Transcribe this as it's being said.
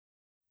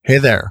Hey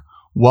there.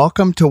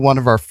 Welcome to one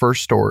of our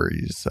first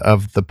stories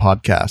of the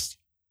podcast.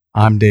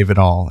 I'm David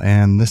All,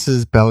 and this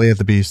is Belly of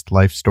the Beast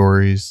Life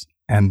Stories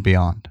and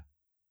Beyond.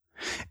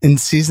 In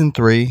season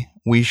 3,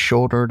 we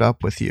shouldered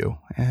up with you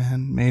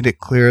and made it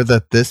clear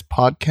that this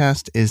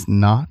podcast is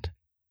not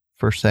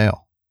for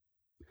sale.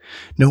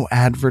 No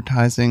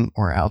advertising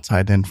or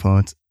outside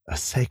influence, a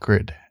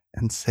sacred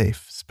and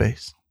safe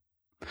space.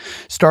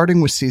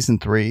 Starting with season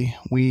 3,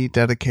 we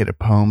dedicate a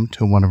poem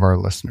to one of our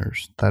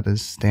listeners that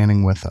is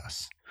standing with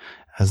us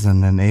as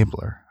an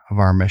enabler of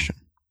our mission.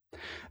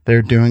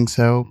 They're doing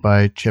so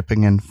by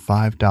chipping in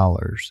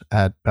 $5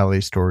 at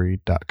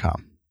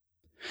bellystory.com.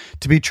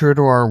 To be true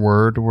to our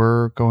word,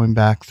 we're going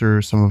back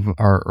through some of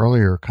our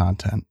earlier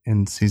content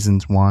in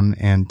seasons 1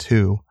 and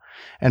 2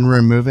 and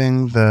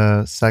removing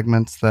the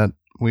segments that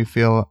we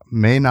feel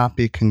may not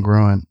be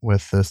congruent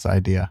with this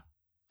idea.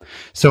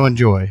 So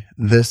enjoy.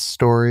 This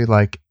story,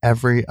 like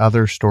every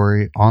other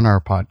story on our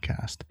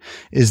podcast,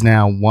 is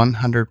now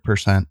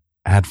 100%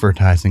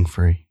 advertising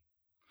free.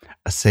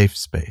 A safe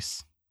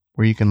space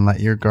where you can let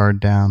your guard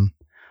down,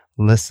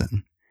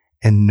 listen,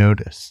 and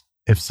notice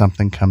if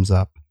something comes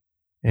up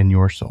in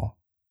your soul.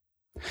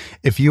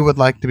 If you would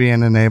like to be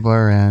an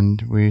enabler,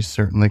 and we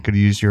certainly could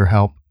use your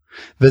help,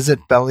 visit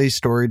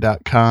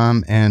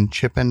bellystory.com and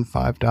chip in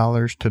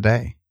 $5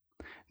 today.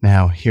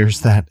 Now, here's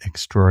that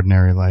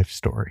extraordinary life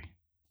story.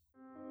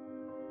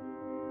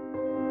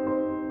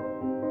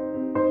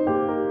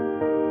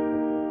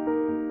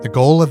 The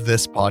goal of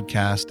this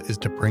podcast is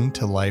to bring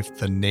to life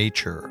the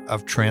nature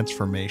of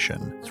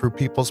transformation through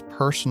people's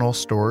personal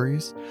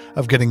stories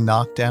of getting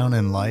knocked down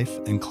in life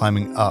and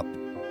climbing up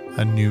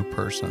a new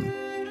person.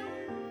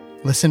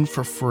 Listen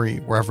for free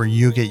wherever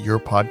you get your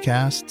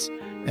podcasts,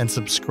 and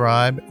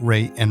subscribe,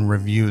 rate, and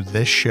review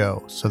this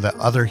show so that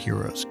other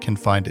heroes can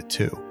find it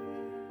too.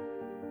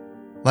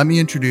 Let me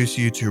introduce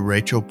you to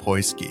Rachel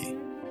Poisky.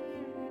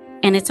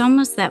 And it's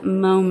almost that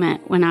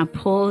moment when I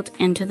pulled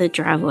into the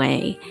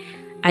driveway,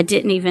 I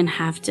didn't even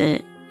have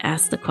to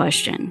ask the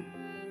question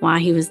why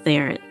he was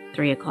there at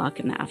 3 o'clock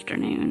in the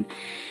afternoon.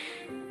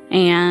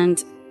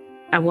 And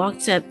I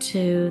walked up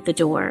to the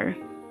door,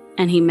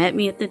 and he met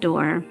me at the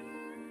door.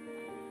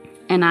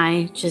 And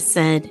I just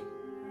said,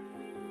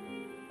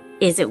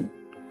 is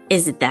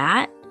it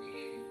that?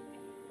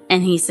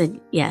 And he said,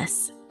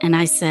 yes. And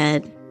I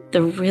said,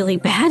 the really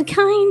bad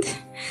kind?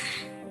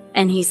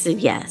 And he said,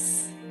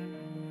 yes.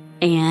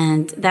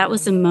 And that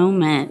was a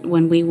moment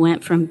when we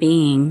went from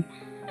being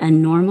a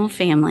normal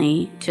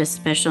family to a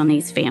special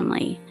needs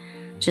family,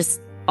 just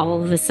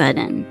all of a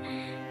sudden.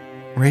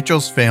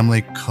 Rachel's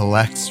family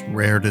collects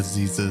rare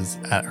diseases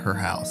at her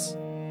house.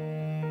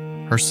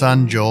 Her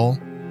son, Joel,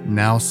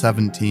 now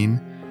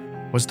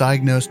 17, was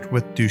diagnosed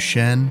with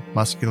Duchenne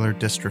muscular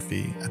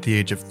dystrophy at the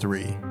age of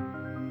 3.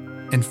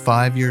 And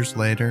 5 years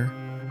later,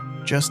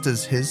 just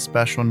as his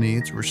special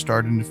needs were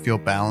starting to feel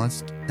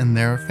balanced in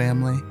their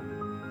family,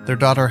 their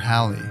daughter,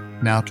 Hallie,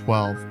 now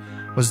 12,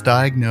 was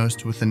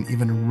diagnosed with an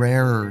even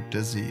rarer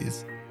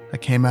disease that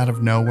came out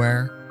of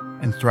nowhere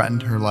and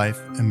threatened her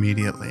life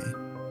immediately.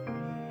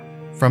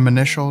 From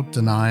initial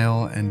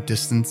denial and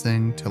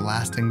distancing to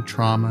lasting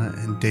trauma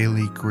and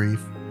daily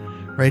grief,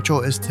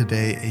 Rachel is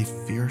today a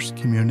fierce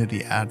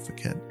community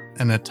advocate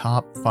and a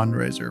top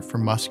fundraiser for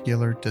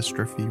muscular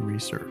dystrophy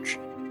research.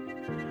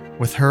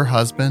 With her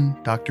husband,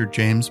 Dr.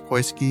 James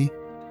Poisky,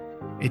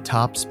 a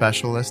top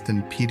specialist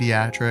in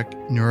pediatric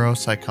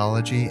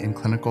neuropsychology and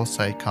clinical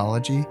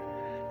psychology,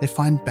 they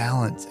find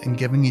balance in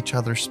giving each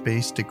other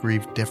space to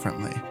grieve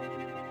differently,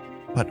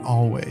 but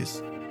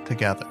always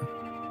together.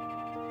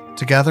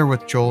 Together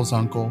with Joel's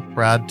uncle,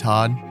 Brad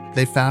Todd,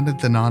 they founded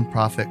the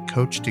nonprofit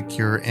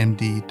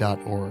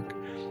CoachToCureMD.org,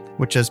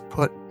 which has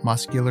put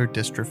muscular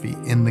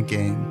dystrophy in the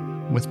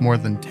game, with more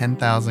than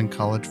 10,000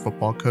 college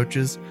football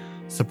coaches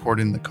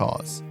supporting the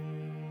cause.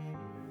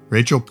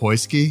 Rachel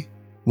Poisky,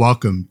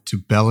 welcome to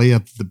Belly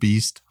of the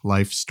Beast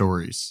Life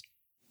Stories.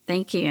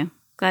 Thank you.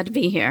 Glad to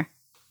be here.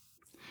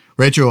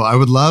 Rachel, I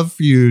would love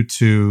for you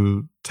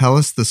to tell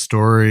us the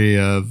story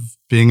of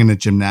being in a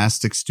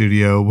gymnastics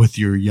studio with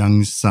your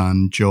young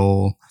son,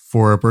 Joel,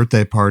 for a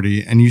birthday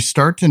party, and you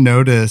start to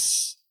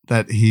notice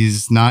that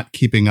he's not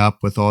keeping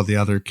up with all the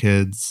other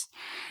kids,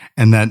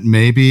 and that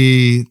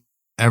maybe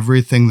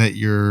everything that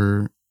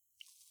your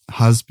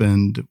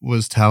husband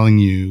was telling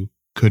you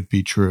could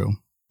be true.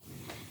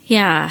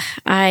 Yeah,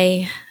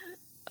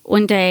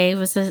 one day, it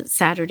was a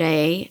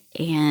Saturday,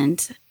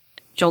 and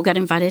Joel got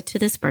invited to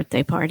this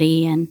birthday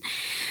party. And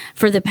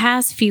for the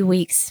past few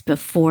weeks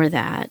before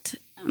that,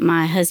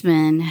 my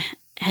husband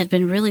had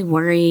been really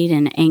worried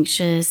and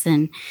anxious,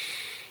 and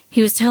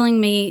he was telling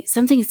me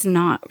something's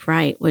not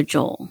right with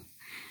Joel.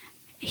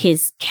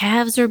 His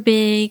calves are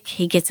big.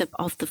 He gets up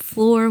off the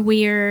floor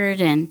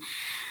weird. And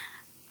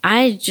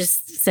I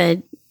just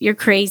said, you're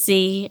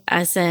crazy.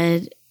 I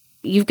said,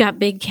 you've got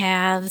big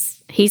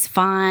calves. He's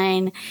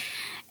fine.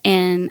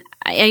 And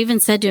I even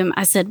said to him,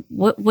 I said,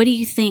 what do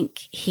you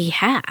think he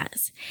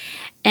has?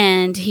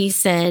 And he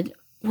said,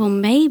 well,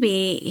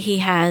 maybe he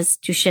has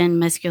Duchenne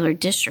muscular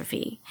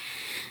dystrophy.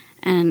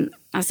 And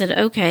I said,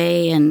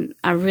 okay. And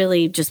I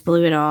really just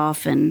blew it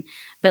off.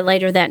 But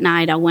later that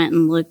night, I went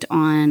and looked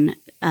on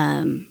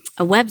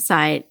a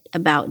website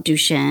about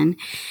Duchenne,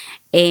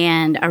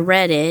 and I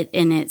read it,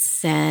 and it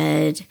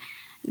said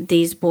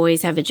these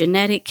boys have a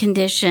genetic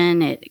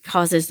condition. It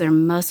causes their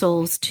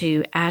muscles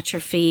to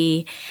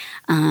atrophy.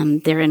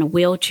 They're in a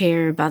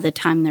wheelchair by the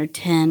time they're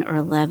 10 or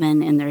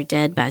 11, and they're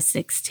dead by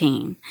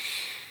 16.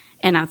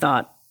 And I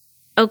thought,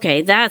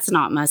 okay, that's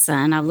not my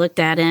son. I looked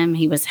at him.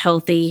 He was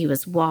healthy. He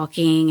was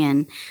walking,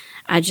 and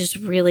I just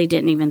really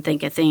didn't even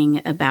think a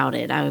thing about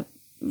it.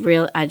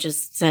 I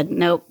just said,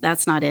 nope,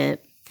 that's not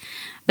it.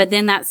 But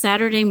then that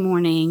Saturday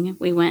morning,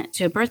 we went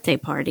to a birthday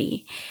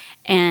party,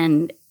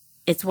 and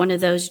it's one of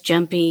those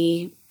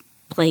jumpy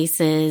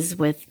places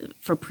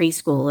for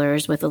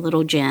preschoolers with a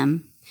little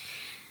gym.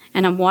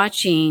 And I'm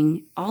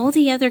watching all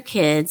the other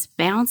kids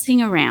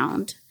bouncing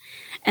around.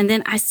 And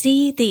then I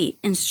see the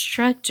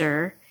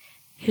instructor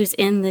who's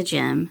in the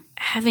gym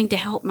having to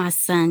help my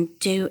son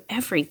do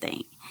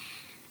everything.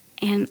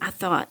 And I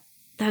thought,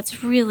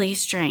 that's really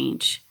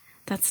strange.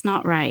 That's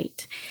not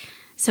right.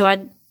 So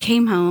I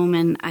came home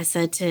and I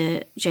said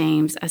to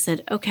James, I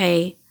said,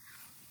 okay,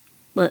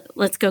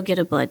 let's go get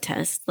a blood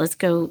test. Let's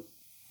go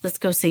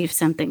see if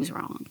something's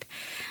wrong.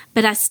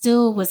 But I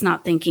still was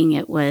not thinking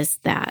it was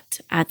that.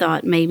 I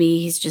thought maybe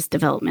he's just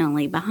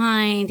developmentally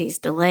behind. He's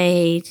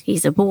delayed.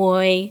 He's a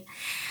boy.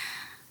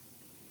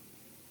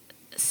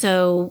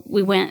 So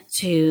we went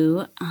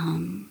to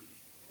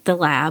the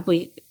lab.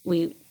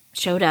 We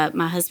showed up.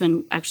 My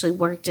husband actually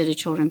worked at a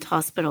children's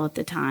hospital at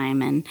the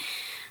time. And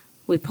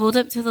we pulled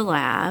up to the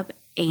lab,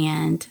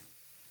 and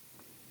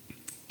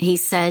he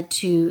said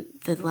to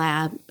the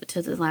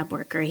lab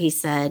worker, he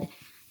said,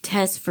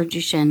 test for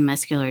Duchenne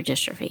muscular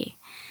dystrophy.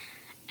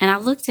 And I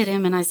looked at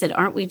him and I said,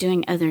 aren't we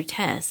doing other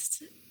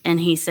tests? And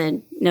he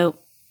said,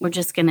 nope, we're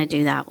just going to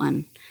do that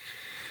one.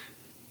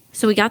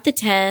 So we got the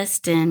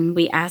test and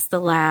we asked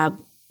the lab,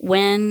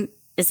 when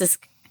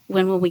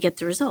will we get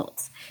the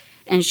results?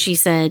 And she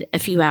said, a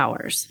few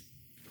hours.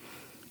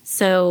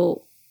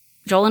 So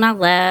Joel and I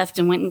left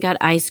and went and got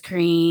ice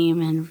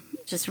cream and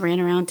just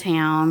ran around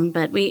town.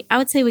 But I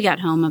would say we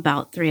got home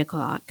about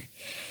 3:00.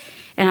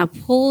 And I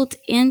pulled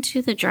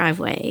into the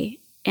driveway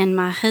and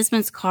my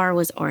husband's car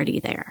was already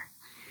there.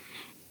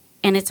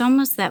 And it's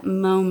almost that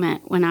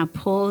moment when I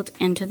pulled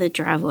into the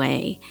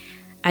driveway,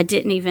 I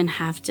didn't even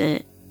have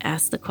to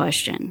ask the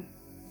question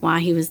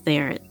why he was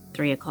there at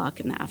 3:00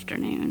 in the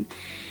afternoon.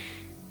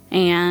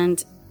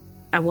 And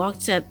I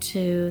walked up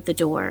to the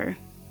door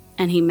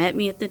and he met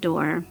me at the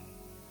door.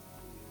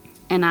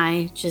 And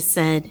I just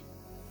said,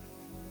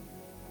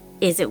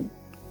 is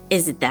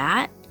it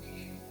that?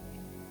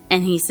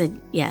 And he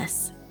said,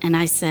 yes. And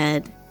I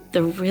said,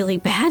 the really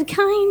bad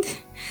kind?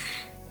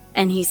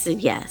 And he said,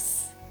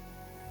 yes.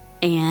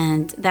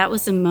 And that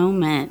was a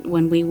moment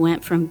when we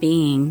went from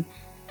being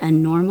a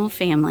normal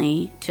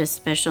family to a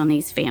special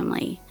needs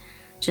family.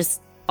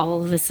 Just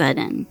all of a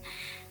sudden.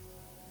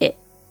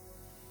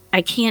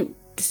 I can't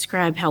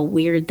describe how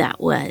weird that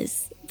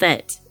was.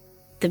 That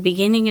the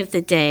beginning of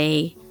the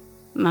day,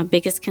 my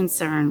biggest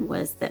concern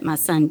was that my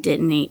son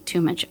didn't eat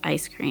too much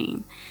ice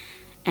cream.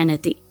 And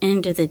at the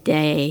end of the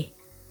day,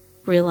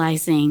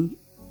 realizing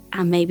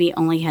I maybe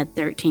only had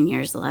 13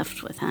 years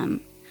left with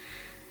him.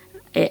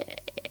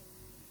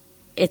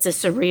 It's a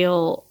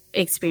surreal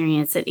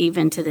experience that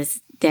even to this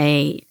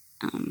day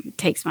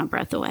takes my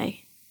breath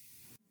away.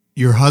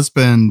 Your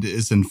husband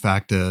is in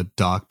fact a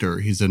doctor.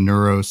 He's a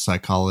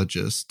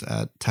neuropsychologist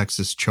at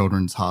Texas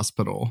Children's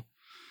Hospital.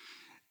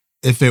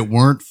 If it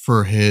weren't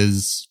for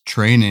his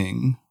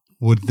training,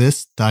 would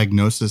this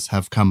diagnosis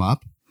have come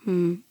up?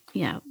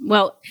 Yeah.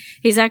 Well,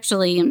 he's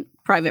actually in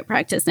private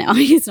practice now.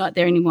 He's not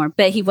there anymore,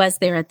 but he was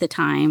there at the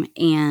time.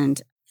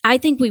 And I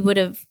think we would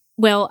have,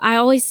 I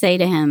always say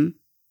to him,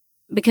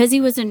 because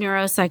he was a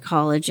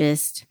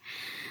neuropsychologist,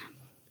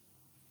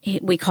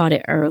 we caught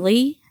it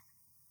early.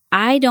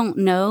 I don't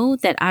know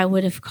that I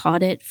would have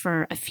caught it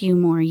for a few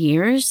more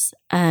years.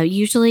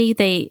 Usually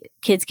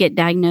kids get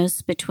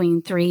diagnosed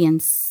between 3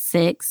 and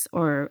 6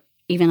 or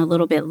even a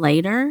little bit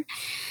later,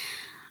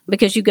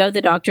 because you go to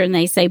the doctor and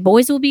they say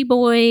boys will be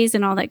boys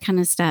and all that kind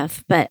of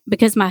stuff. But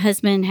because my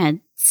husband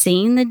had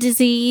seen the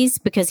disease,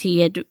 because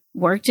he had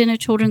worked in a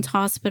children's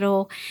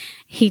hospital,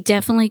 he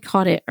definitely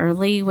caught it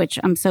early, which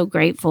I'm so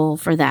grateful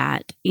for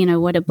that. You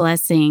know, what a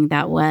blessing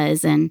that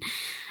was. And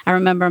I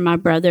remember my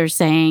brother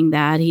saying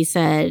that. He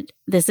said,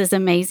 this is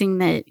amazing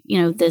that,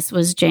 this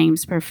was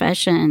James'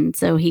 profession,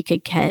 so he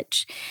could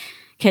catch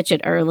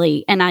it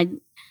early. And I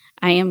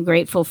am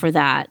grateful for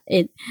that.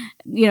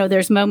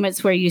 There's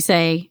moments where you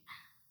say,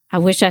 I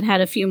wish I'd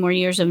had a few more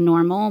years of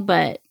normal,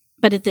 but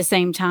at the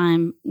same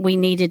time, we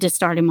needed to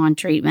start him on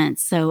treatment.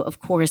 So, of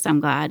course, I'm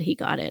glad he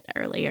got it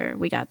earlier.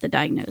 We got the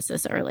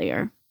diagnosis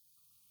earlier.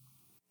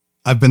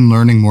 I've been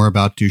learning more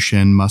about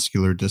Duchenne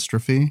muscular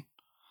dystrophy.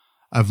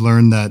 I've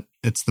learned that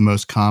it's the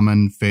most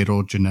common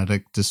fatal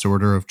genetic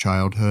disorder of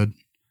childhood,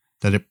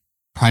 that it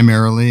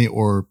primarily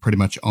or pretty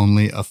much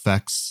only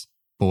affects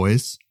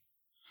boys,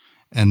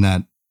 and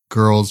that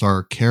girls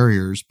are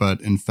carriers,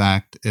 but in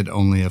fact, it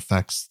only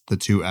affects the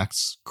two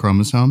X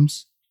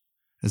chromosomes.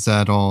 Is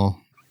that all?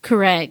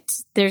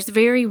 Correct. There's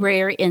very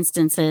rare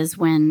instances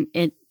when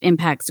it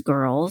impacts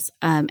girls,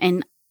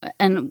 and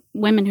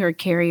women who are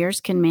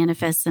carriers can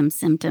manifest some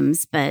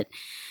symptoms, but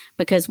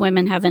because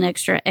women have an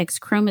extra X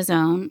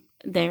chromosome,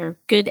 their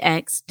good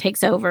X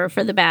takes over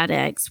for the bad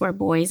X, where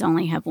boys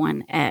only have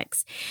one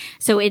X.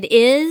 So it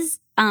is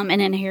an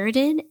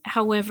inherited.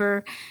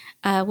 However,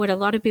 what a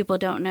lot of people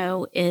don't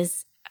know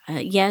is,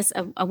 yes,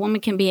 a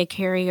woman can be a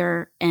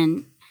carrier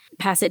and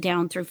pass it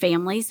down through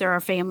families. There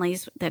are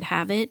families that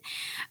have it.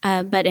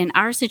 But in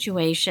our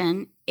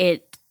situation,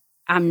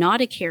 I'm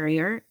not a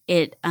carrier.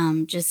 It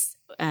just,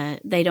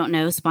 they don't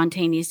know,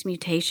 spontaneous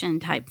mutation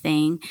type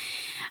thing.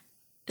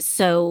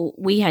 So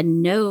we had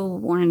no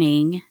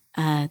warning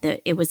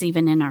that it was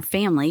even in our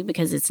family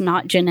because it's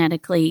not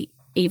genetically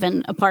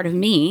even a part of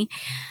me.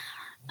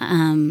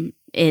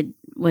 It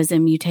was a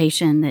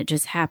mutation that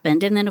just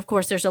happened. And then, of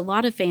course, there's a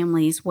lot of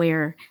families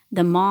where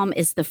the mom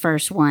is the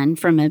first one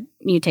from a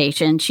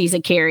mutation. She's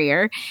a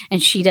carrier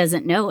and she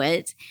doesn't know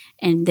it.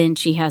 And then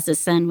she has a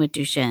son with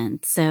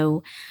Duchenne.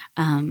 So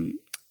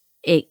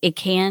it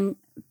can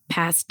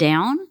pass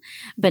down,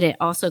 but it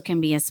also can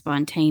be a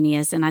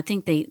spontaneous. And I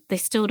think they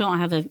still don't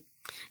have a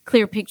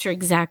clear picture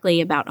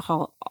exactly about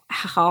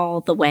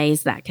how the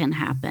ways that can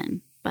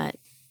happen. But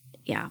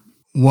yeah.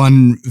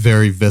 One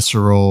very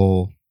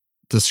visceral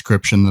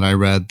description that I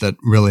read that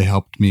really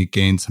helped me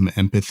gain some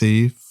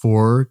empathy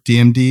for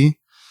DMD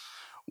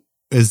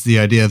is the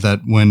idea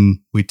that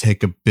when we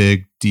take a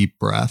big, deep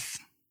breath,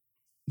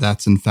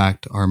 that's in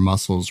fact our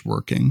muscles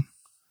working.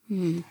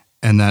 Mm.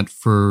 And that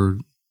for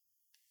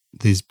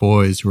these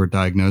boys who are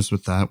diagnosed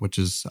with that, which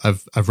is,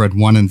 I've read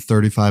 1 in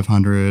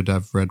 3,500,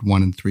 I've read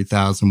 1 in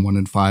 3,000, 1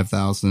 in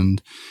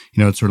 5,000,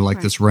 it's sort of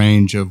like this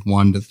range of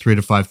 1 to 3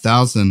 to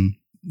 5,000,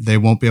 they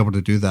won't be able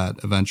to do that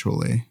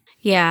eventually.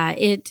 Yeah,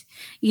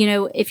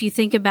 if you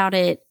think about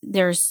it,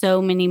 there are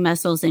so many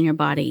muscles in your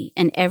body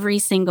and every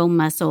single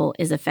muscle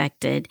is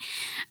affected.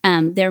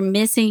 They're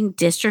missing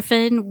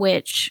dystrophin,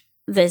 which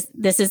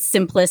this is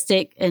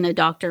simplistic and a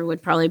doctor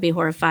would probably be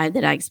horrified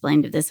that I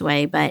explained it this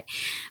way. But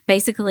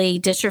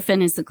basically,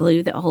 dystrophin is the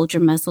glue that holds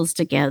your muscles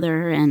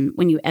together. And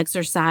when you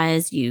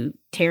exercise, you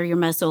tear your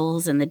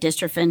muscles and the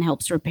dystrophin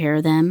helps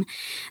repair them.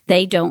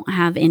 They don't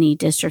have any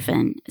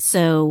dystrophin,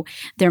 so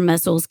their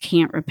muscles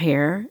can't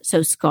repair.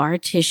 So scar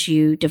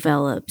tissue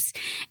develops.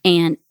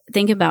 And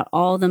think about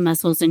all the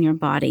muscles in your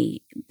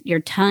body. Your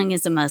tongue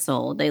is a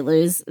muscle. They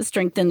lose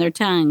strength in their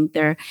tongue.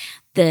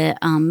 The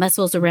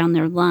muscles around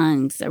their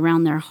lungs,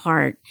 around their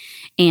heart.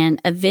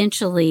 And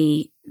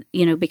eventually,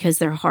 because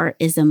their heart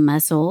is a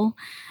muscle,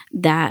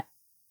 that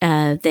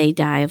they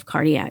die of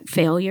cardiac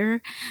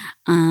failure.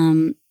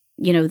 When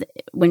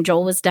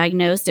Joel was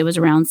diagnosed, it was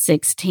around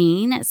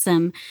 16.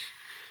 Some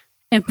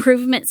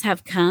improvements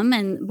have come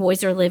and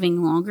boys are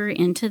living longer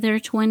into their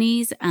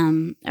 20s.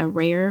 A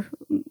rare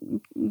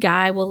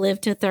guy will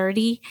live to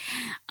 30.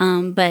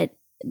 But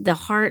the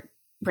heart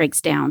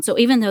breaks down. So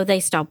even though they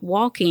stop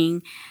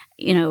walking,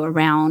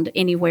 around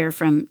anywhere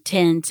from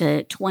 10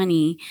 to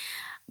 20,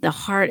 the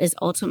heart is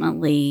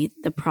ultimately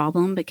the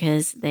problem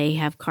because they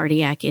have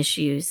cardiac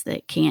issues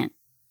that can't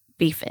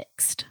be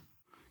fixed.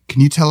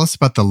 Can you tell us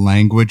about the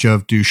language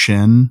of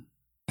Duchenne?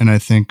 And I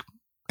think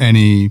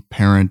any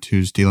parent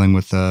who's dealing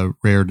with a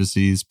rare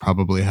disease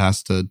probably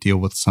has to deal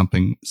with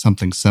something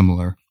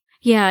similar.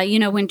 Yeah,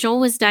 when Joel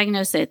was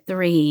diagnosed at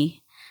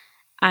 3,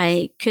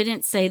 I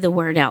couldn't say the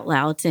word out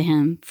loud to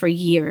him for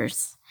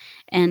years.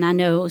 And I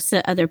know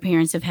other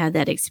parents have had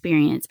that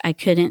experience. I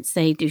couldn't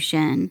say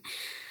Duchenne.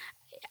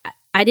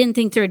 I didn't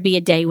think there would be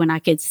a day when I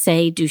could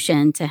say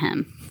Duchenne to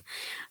him.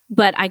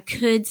 But I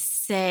could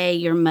say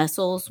your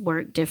muscles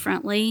work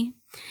differently.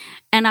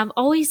 And I've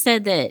always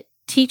said that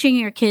teaching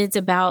your kids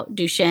about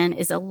Duchenne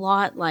is a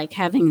lot like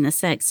having the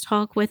sex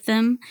talk with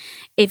them.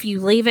 If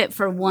you leave it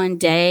for one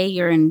day,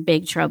 you're in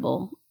big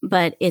trouble.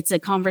 But it's a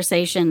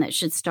conversation that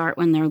should start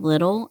when they're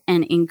little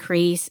and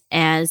increase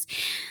as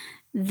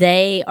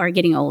they are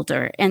getting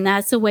older. And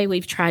that's the way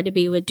we've tried to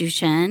be with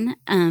Duchenne.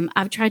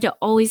 I've tried to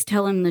always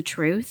tell him the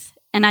truth.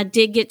 And I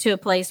did get to a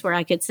place where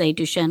I could say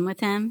Duchenne with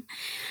him.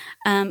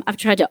 I've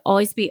tried to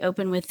always be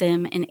open with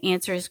him and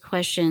answer his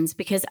questions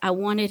because I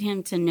wanted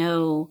him to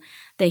know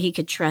that he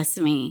could trust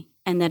me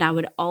and that I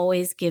would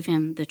always give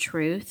him the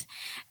truth.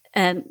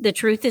 The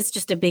truth is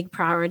just a big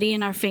priority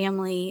in our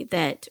family,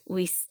 that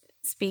we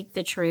speak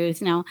the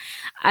truth. Now,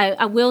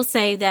 I will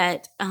say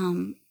that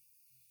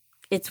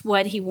it's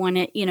what he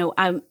wanted.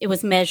 It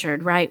was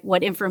measured, right?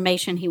 What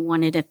information he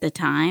wanted at the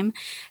time.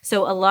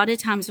 So a lot of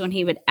times when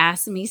he would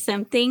ask me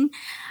something,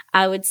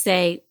 I would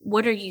say,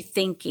 "What are you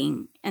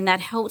thinking?" And that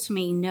helped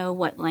me know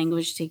what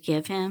language to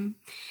give him.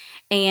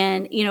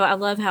 And, I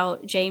love how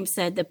James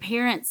said the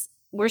parents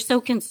were so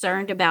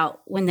concerned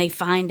about when they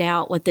find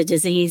out what the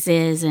disease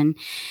is. And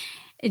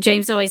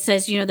James always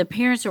says, the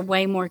parents are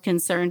way more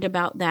concerned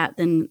about that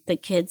than the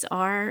kids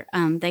are.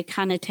 They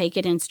kind of take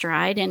it in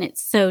stride. And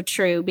it's so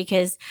true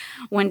because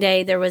one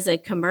day there was a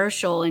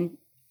commercial and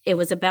it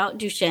was about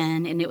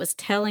Duchenne, and it was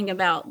telling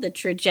about the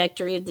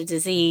trajectory of the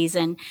disease.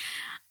 And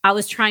I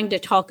was trying to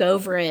talk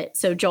over it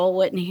so Joel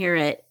wouldn't hear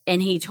it.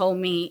 And he told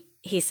me,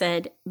 he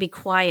said, "Be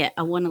quiet.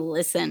 I want to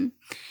listen."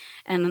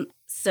 And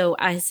so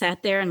I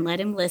sat there and let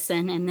him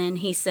listen. And then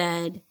he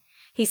said,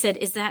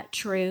 "Is that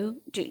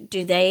true?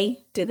 Do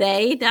they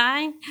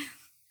die?"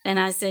 And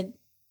I said,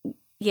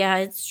 "Yeah,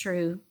 it's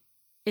true.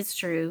 It's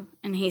true."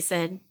 And he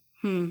said,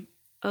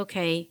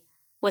 "Okay,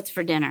 what's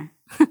for dinner?"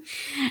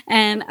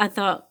 And I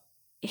thought,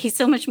 he's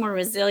so much more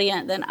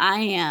resilient than I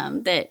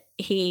am, that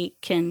he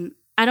can,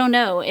 I don't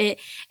know.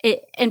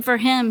 And for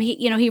him,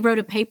 he wrote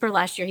a paper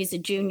last year. He's a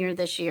junior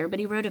this year, but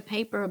he wrote a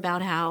paper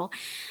about how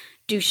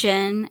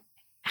Duchenne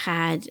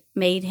had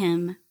made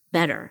him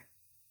better.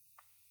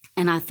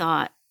 And I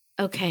thought,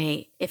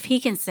 okay, if he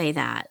can say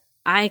that,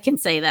 I can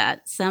say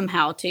that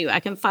somehow too.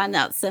 I can find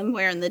out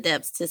somewhere in the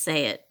depths to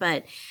say it.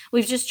 But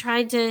we've just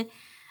tried to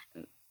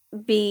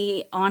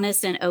be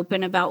honest and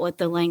open about what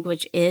the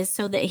language is,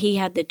 so that he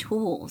had the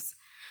tools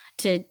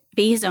to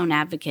be his own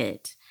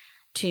advocate,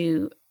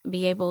 to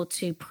be able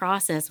to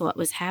process what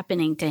was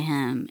happening to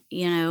him.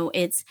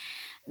 It's,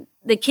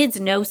 the kids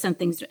know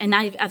something's, and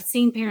I've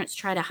seen parents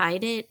try to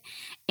hide it.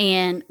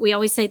 And we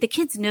always say the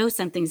kids know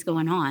something's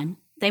going on.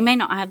 They may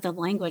not have the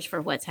language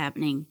for what's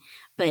happening,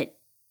 but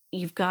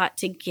you've got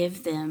to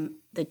give them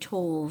the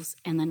tools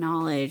and the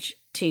knowledge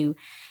to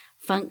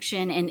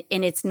function. And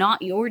it's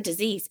not your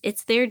disease,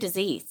 it's their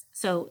disease.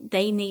 So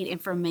they need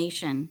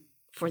information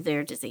for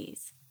their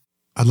disease.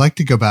 I'd like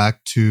to go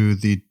back to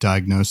the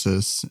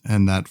diagnosis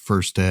and that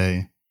first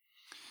day,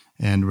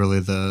 and really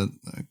the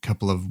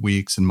couple of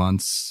weeks and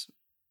months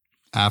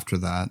after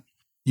that.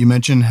 You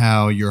mentioned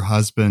how your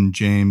husband,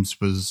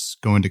 James, was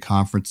going to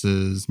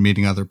conferences,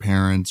 meeting other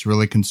parents,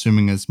 really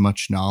consuming as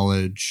much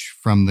knowledge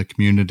from the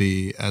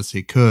community as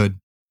he could,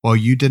 while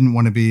you didn't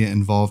want to be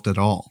involved at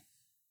all.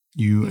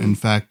 You, in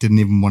fact, didn't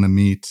even want to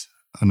meet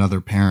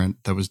another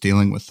parent that was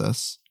dealing with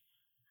this.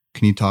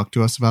 Can you talk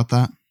to us about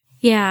that?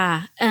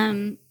 Yeah.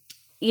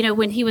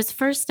 When he was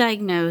first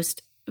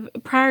diagnosed,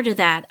 prior to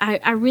that,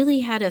 I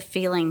really had a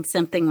feeling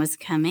something was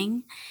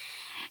coming,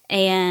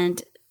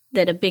 and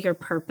that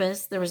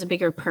there was a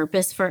bigger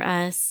purpose for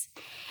us.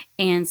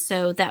 And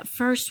so that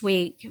first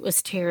week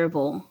was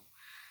terrible.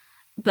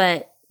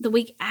 But the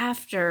week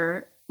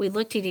after, we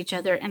looked at each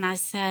other and I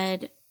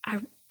said,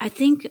 I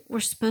think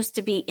we're supposed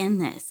to be in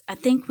this. I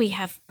think we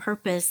have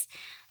purpose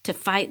to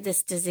fight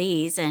this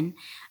disease. And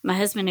my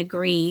husband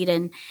agreed.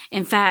 And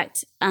in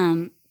fact,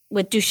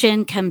 with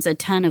Duchenne comes a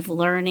ton of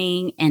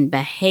learning and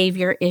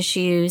behavior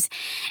issues.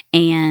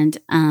 And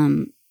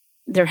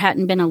there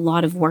hadn't been a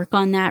lot of work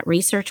on that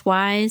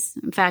research-wise.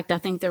 In fact, I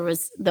think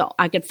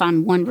I could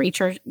find one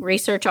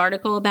research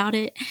article about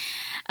it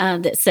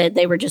that said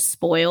they were just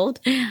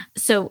spoiled.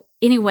 So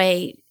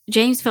anyway,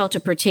 James felt a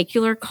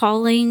particular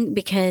calling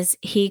because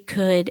he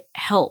could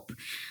help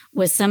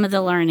with some of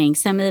the learning,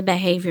 some of the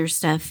behavior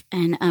stuff,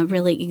 and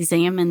really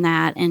examine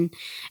that. And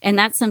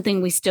that's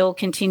something we still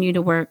continue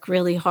to work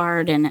really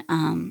hard. And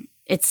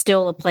it's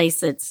still a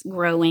place that's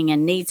growing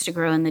and needs to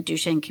grow in the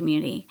Duchenne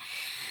community.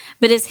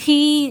 But as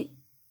he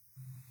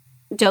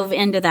dove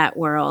into that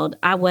world,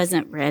 I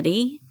wasn't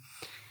ready.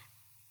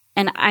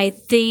 And I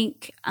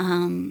think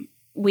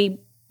we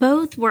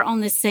both were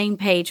on the same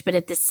page, but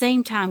at the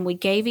same time, we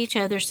gave each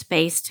other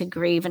space to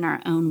grieve in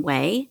our own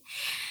way.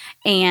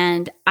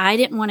 And I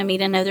didn't want to meet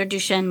another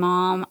Duchenne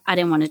mom. I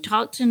didn't want to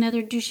talk to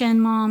another Duchenne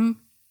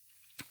mom.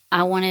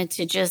 I wanted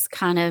to just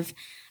kind of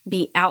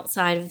be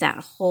outside of that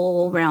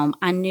whole realm.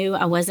 I knew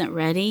I wasn't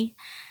ready.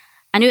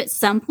 I knew at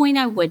some point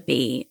I would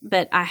be,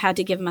 but I had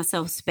to give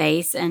myself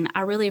space. And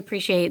I really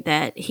appreciate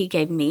that he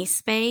gave me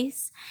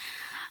space.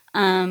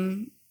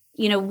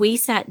 We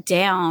sat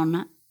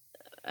down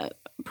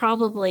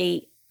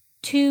probably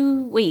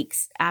 2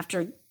 weeks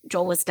after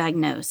Joel was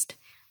diagnosed.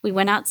 We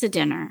went out to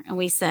dinner and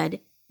we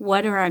said,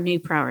 what are our new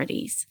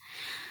priorities?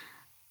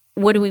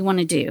 What do we want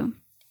to do?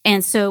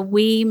 And so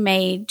we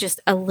made just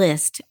a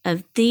list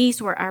of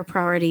these were our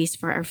priorities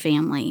for our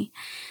family.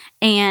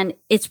 And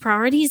it's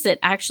priorities that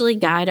actually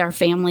guide our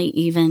family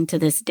even to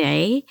this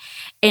day.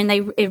 And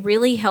it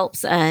really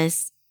helps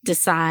us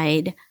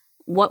decide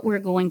what we're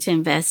going to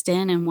invest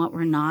in and what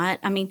we're not.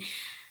 I mean,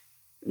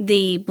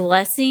 the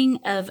blessing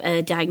of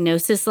a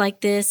diagnosis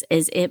like this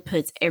is it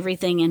puts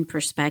everything in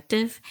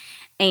perspective.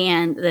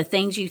 And the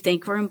things you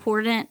think were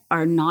important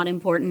are not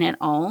important at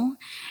all.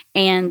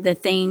 And the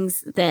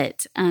things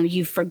that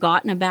you've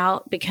forgotten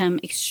about become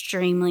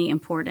extremely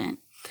important.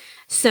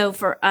 So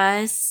for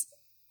us,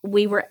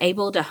 we were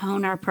able to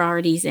hone our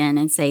priorities in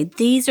and say,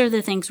 these are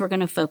the things we're going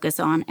to focus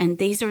on, and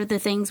these are the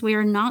things we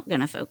are not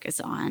going to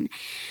focus on.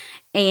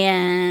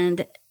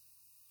 And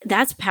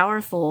that's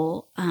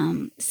powerful.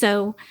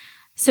 So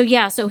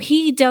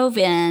he dove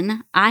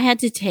in. I had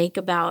to take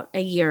about a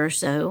year or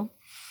so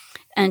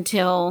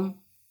until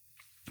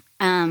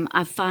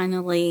I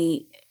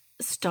finally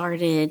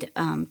started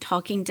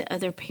talking to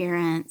other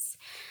parents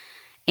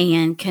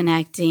and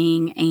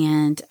connecting,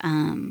 and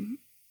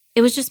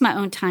it was just my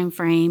own time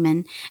frame.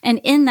 And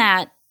in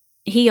that,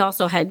 he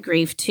also had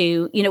grief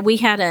too. We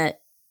had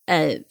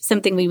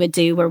something we would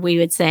do where we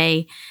would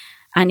say,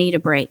 I need a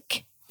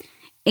break.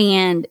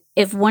 And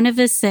if one of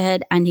us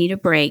said, I need a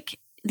break,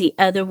 the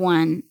other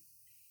one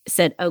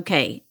said,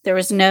 okay. There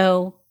was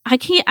no, I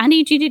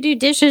need you to do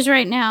dishes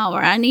right now,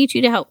 or I need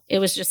you to help. It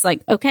was just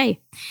like, okay.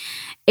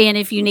 And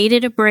if you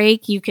needed a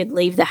break, you could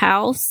leave the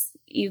house.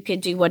 You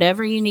could do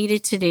whatever you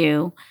needed to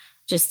do.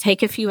 Just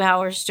take a few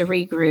hours to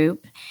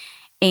regroup.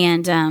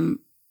 And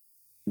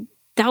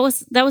that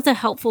was a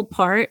helpful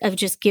part of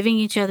just giving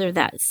each other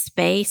that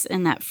space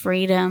and that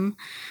freedom.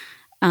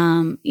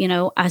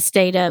 I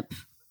stayed up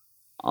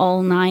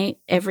all night,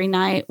 every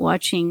night,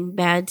 watching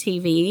bad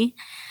TV,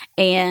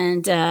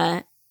 and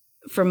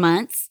for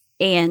months.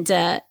 And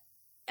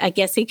I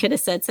guess he could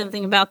have said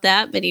something about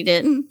that, but he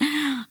didn't.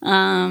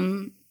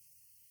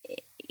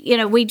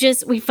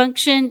 We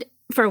functioned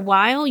for a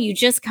while. You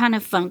just kind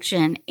of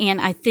function.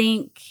 And I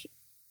think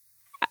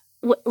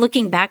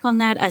looking back on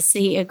that, I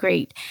see a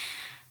great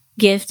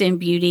gift and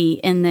beauty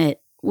in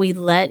that we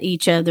let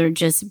each other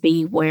just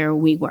be where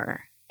we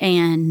were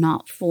and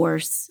not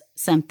force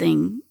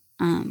something,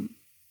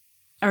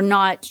 or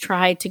not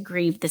try to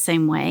grieve the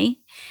same way.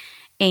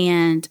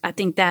 And I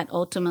think that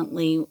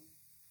ultimately,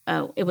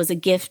 it was a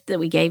gift that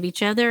we gave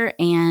each other,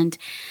 and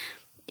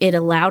it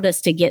allowed us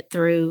to get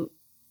through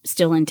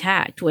still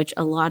intact, which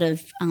a lot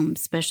of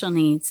special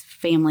needs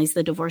families,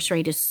 the divorce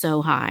rate is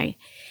so high.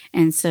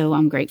 And so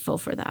I'm grateful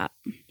for that.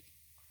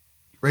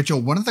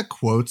 Rachel, one of the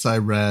quotes I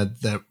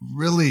read that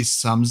really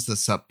sums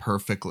this up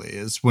perfectly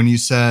is when you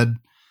said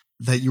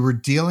that you were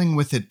dealing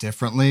with it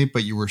differently,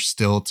 but you were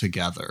still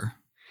together.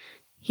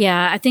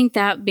 Yeah, I think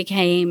that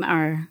became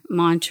our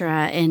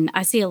mantra. And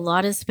I see a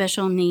lot of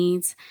special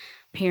needs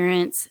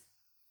parents,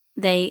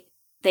 they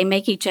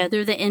make each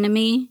other the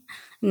enemy,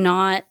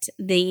 not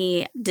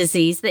the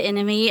disease the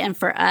enemy. And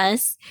for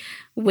us,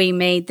 we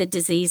made the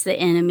disease the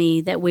enemy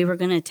that we were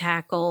going to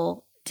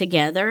tackle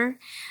together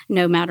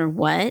no matter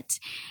what.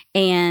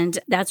 And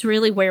that's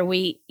really where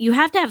you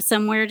have to have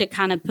somewhere to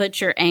kind of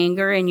put your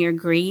anger and your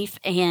grief,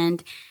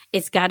 and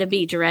it's got to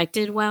be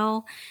directed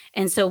well.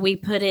 And so we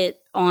put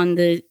it on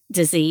the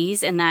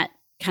disease, and that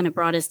kind of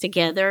brought us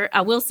together.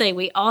 I will say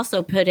we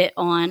also put it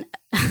on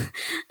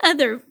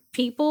other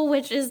people,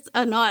 which is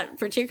not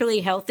particularly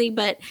healthy,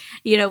 but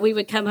we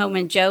would come home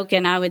and joke,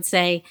 and I would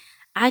say,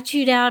 I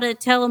chewed out a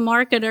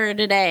telemarketer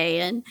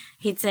today. And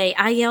he'd say,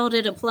 I yelled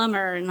at a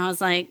plumber. And I was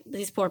like,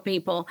 these poor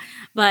people.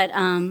 But,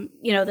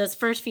 those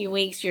first few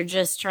weeks, you're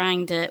just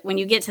trying to, when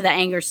you get to the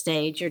anger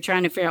stage, you're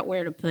trying to figure out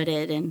where to put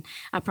it. And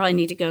I probably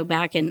need to go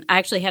back. And I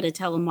actually had a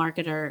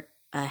telemarketer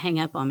hang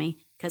up on me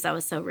because I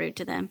was so rude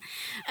to them.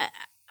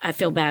 I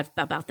feel bad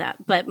about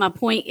that. But my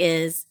point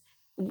is,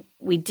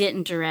 we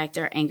didn't direct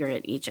our anger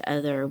at each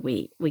other.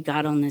 We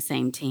got on the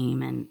same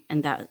team,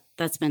 and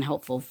that's been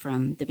helpful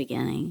from the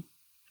beginning.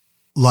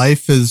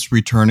 Life is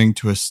returning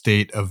to a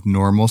state of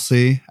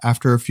normalcy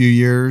after a few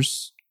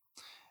years,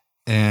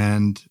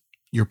 and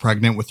you're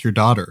pregnant with your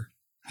daughter,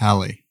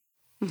 Hallie.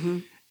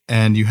 Mm-hmm.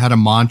 And you had a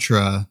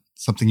mantra,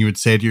 something you would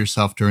say to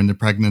yourself during the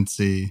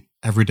pregnancy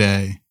every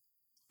day.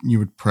 You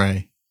would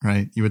pray,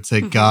 right? You would say,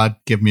 mm-hmm. God,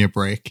 give me a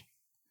break.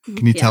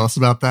 Can you tell us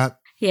about that?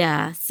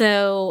 Yeah.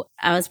 So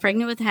I was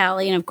pregnant with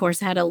Hallie, and of course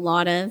had a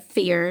lot of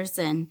fears.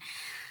 And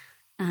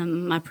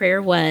my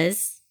prayer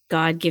was,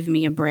 God, give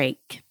me a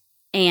break.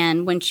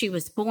 And when she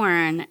was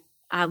born,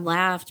 I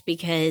laughed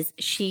because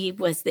she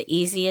was the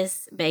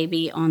easiest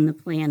baby on the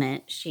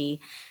planet. She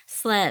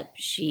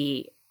slept,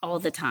 all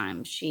the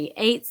time. She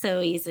ate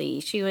so easy.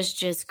 She was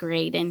just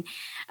great. And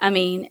I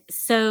mean,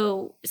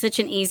 such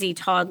an easy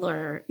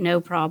toddler,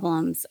 no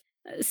problems.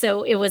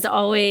 So it was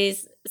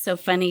always so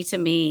funny to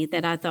me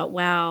that I thought,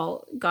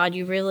 wow, God,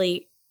 you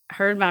really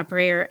heard my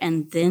prayer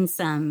and then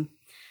some.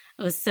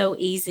 It was so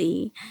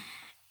easy.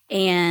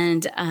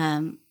 And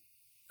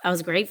I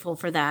was grateful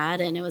for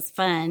that, and it was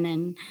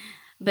fun.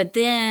 But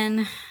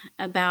then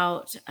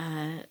about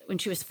when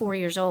she was 4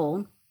 years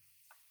old,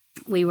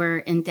 we were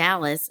in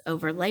Dallas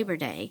over Labor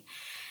Day,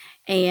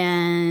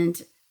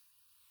 and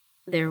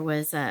we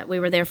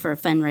were there for a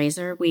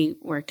fundraiser we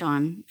worked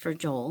on for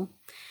Joel.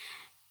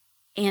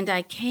 And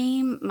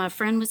my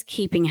friend was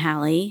keeping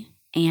Hallie,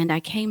 and I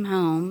came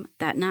home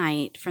that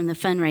night from the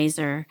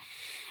fundraiser,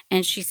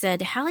 and she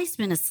said, Hallie's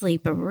been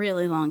asleep a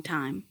really long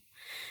time.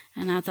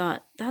 And I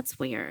thought, that's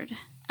weird.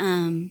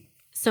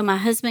 So my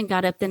husband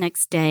got up the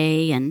next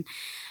day, and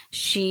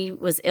she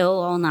was ill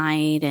all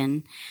night,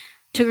 and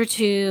took her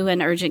to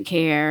an urgent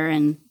care.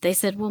 And they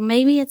said, well,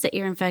 maybe it's an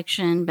ear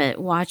infection, but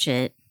watch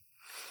it.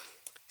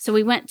 So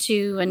we went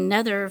to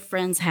another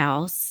friend's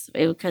house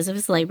because it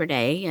was Labor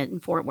Day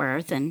in Fort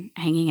Worth, and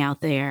hanging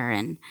out there.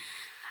 And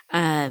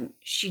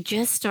she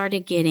just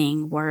started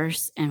getting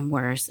worse and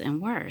worse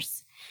and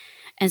worse.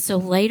 And so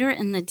later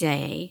in the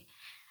day,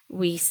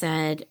 we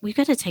said, we've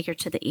got to take her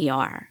to the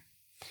ER.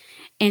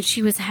 And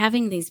she was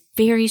having these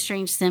very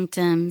strange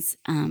symptoms,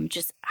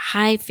 just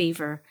high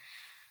fever,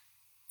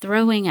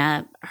 throwing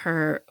up.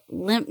 Her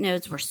lymph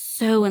nodes were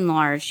so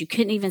enlarged, you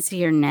couldn't even see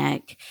her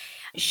neck.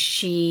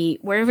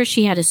 wherever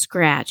she had a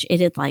scratch, it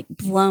had like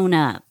blown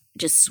up,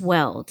 just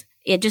swelled.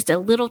 It just a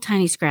little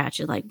tiny scratch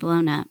had like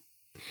blown up.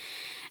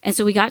 And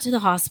so we got to the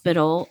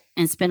hospital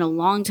and spent a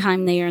long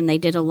time there, and they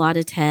did a lot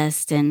of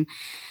tests, and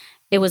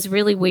it was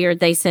really weird.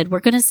 They said,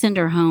 we're going to send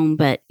her home,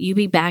 but you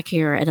be back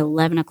here at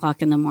 11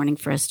 o'clock in the morning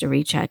for us to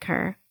recheck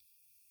her.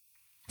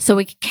 So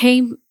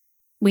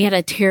we had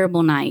a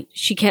terrible night.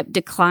 She kept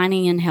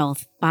declining in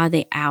health by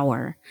the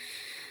hour.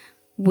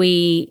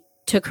 We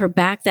took her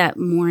back that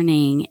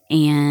morning,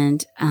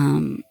 and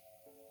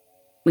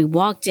we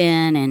walked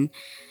in, and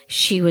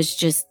she was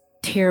just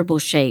terrible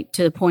shape,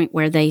 to the point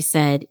where they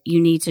said, you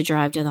need to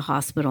drive to the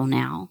hospital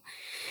now.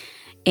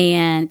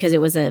 And because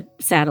it was a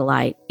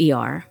satellite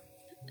ER.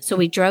 So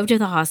we drove to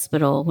the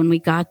hospital. When we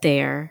got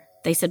there,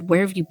 they said,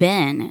 where have you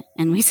been?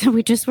 And we said,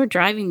 we just were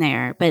driving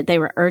there, but they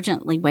were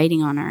urgently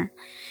waiting on her.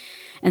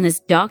 And this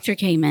doctor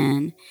came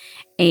in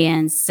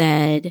and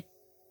said,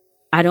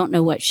 I don't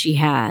know what she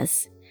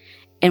has.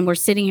 And we're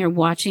sitting here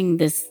watching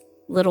this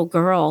little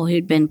girl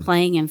who'd been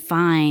playing and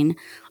fine.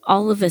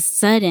 All of a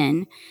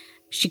sudden,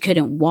 she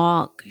couldn't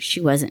walk. She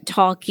wasn't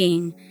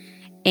talking.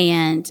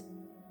 And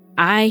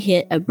I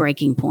hit a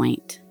breaking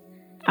point.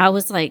 I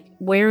was like,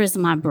 where is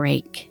my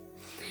break?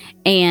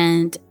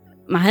 And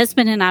my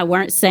husband and I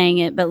weren't saying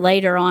it, but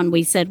later on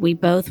we said we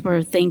both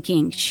were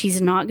thinking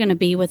she's not going to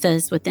be with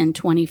us within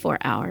 24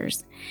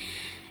 hours.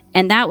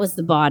 And that was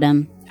the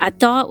bottom. I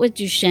thought with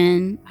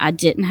Duchenne, I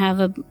didn't have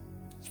a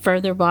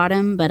further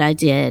bottom, but I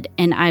did.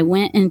 And I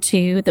went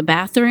into the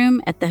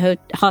bathroom at the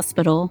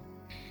hospital,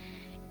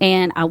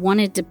 and I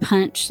wanted to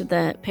punch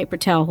the paper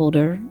towel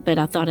holder, but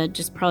I thought I'd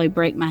just probably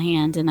break my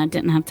hand, and I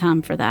didn't have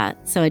time for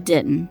that, so I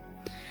didn't.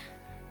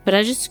 But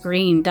I just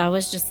screamed. I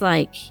was just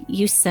like,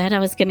 you said I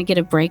was going to get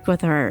a break with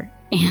her,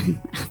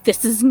 and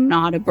this is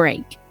not a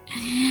break.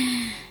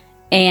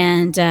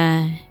 And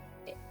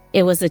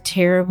it was a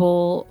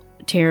terrible,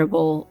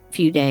 terrible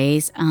few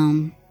days.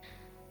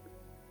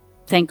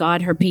 Thank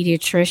God her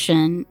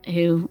pediatrician,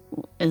 who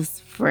is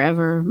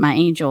forever my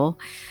angel,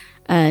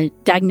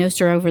 diagnosed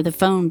her over the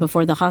phone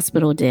before the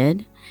hospital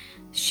did.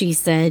 She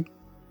said,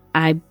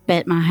 I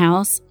bet my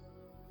house,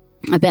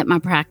 I bet my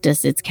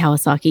practice, it's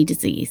Kawasaki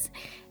disease.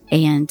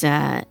 And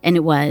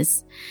it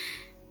was.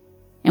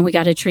 And we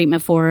got a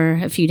treatment for her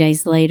a few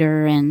days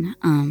later, and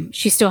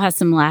she still has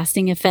some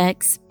lasting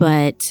effects,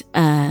 but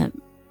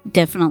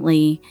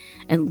definitely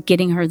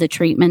getting her the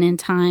treatment in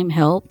time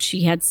helped.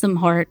 She had some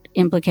heart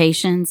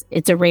implications.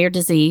 It's a rare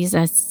disease.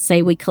 I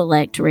say we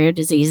collect rare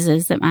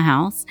diseases at my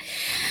house.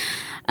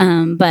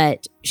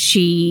 But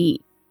she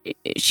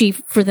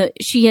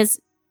has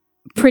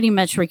pretty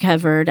much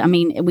recovered. I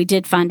mean, we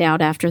did find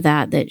out after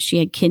that she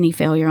had kidney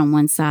failure on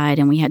one side,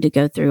 and we had to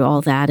go through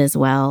all that as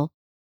well.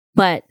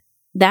 But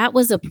that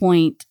was a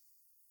point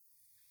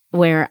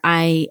where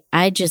I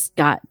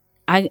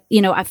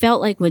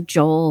felt like with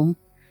Joel,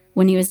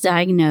 when he was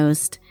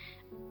diagnosed,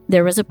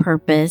 there was a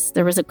purpose,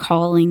 there was a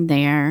calling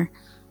there.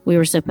 We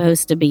were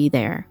supposed to be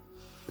there.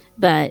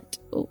 But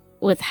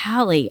with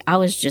Hallie, I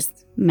was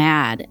just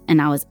mad, and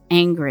I was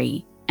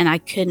angry, and I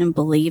couldn't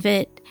believe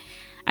it.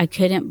 I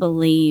couldn't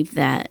believe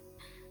that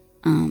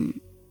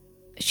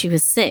she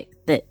was sick,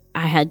 that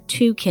I had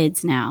 2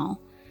 kids now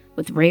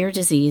with rare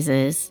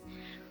diseases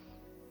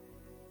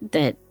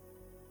that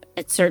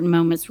at certain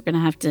moments we're going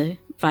to have to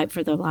fight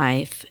for their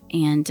life.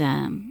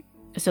 And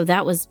so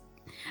that was,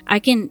 I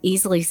can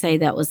easily say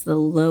that was the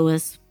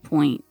lowest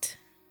point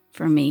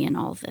for me in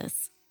all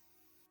this.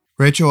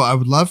 Rachel, I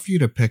would love for you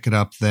to pick it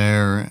up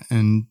there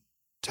and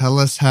tell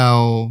us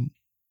how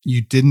you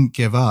didn't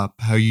give up,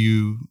 how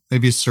you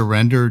maybe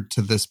surrendered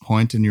to this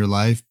point in your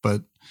life,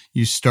 but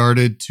you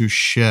started to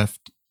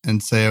shift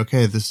and say,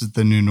 okay, this is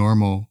the new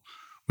normal.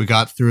 We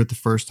got through it the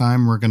first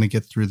time. We're going to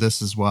get through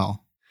this as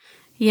well.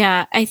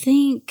 Yeah, I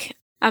think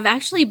I've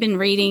actually been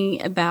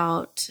reading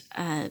about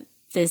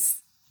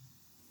this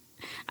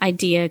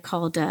idea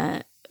called,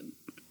 I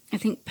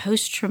think,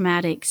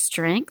 post-traumatic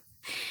strength,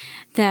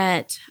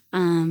 that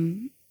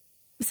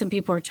some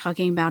people are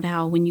talking about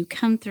how when you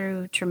come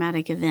through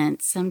traumatic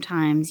events,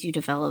 sometimes you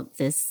develop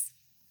this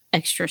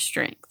extra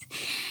strength.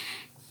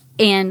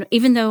 And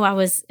even though I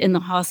was in the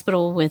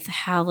hospital with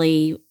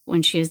Hallie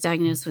when she was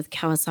diagnosed with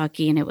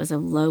Kawasaki and it was a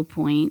low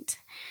point,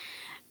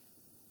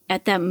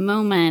 at that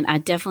moment, I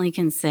definitely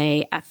can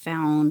say I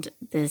found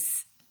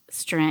this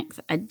strength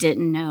I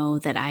didn't know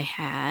that I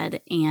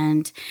had.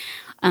 And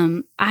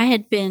I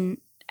had been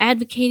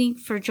advocating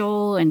for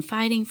Joel and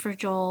fighting for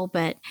Joel,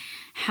 but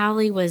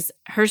Hallie was,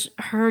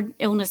 her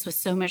illness was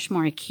so much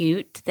more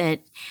acute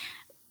that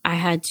I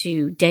had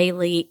to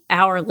daily,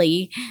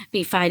 hourly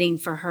be fighting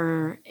for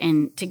her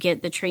and to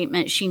get the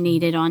treatment she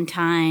needed on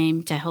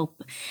time to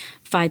help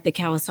fight the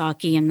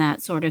Kawasaki and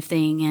that sort of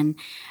thing. And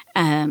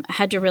I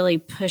had to really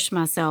push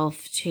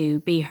myself to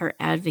be her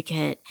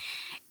advocate.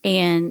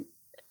 And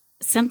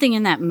something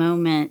in that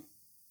moment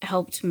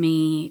helped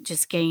me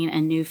just gain a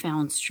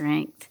newfound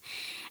strength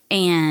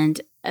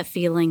and a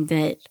feeling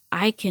that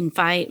I can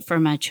fight for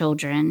my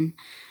children.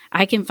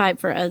 I can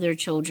fight for other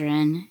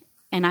children,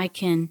 and I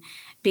can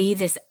be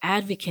this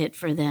advocate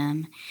for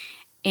them.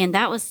 And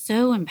that was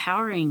so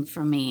empowering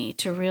for me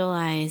to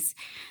realize,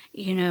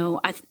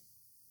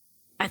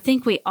 I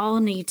think we all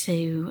need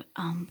to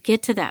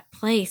get to that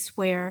place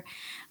where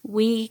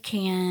we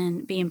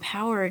can be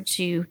empowered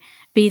to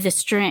be the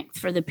strength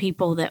for the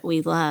people that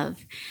we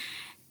love.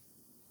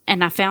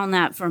 And I found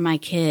that for my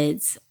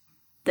kids,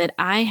 that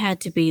I had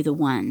to be the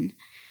one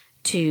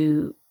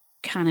to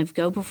kind of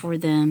go before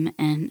them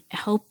and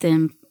help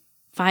them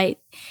fight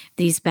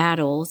these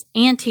battles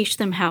and teach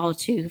them how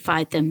to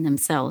fight them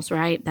themselves,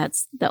 right?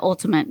 That's the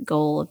ultimate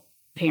goal of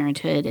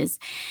parenthood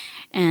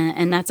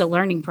and that's a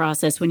learning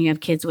process when you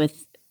have kids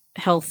with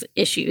health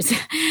issues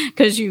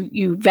because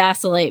you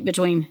vacillate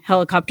between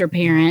helicopter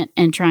parent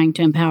and trying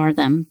to empower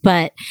them.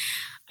 But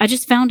I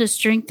just found a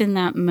strength in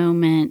that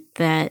moment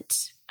that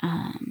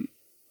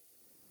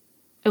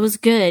it was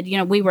good.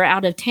 We were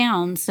out of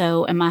town,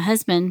 and my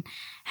husband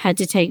had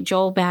to take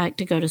Joel back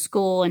to go to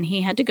school, and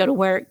he had to go to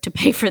work to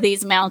pay for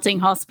these mounting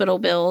hospital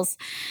bills.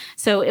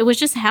 So it was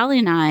just Hallie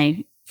and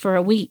I for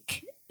a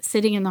week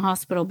sitting in the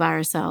hospital by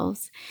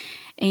ourselves.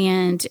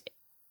 And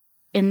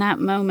in that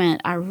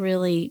moment, I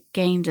really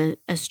gained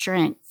a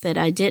strength that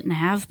I didn't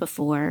have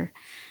before,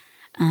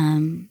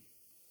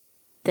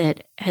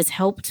 that has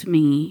helped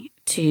me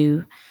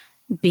to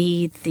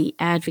be the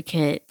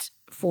advocate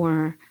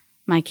for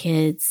my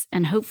kids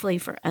and hopefully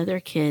for other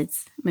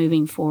kids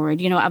moving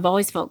forward. I've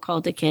always felt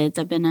called to kids.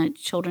 I've been a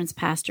children's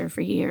pastor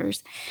for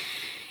years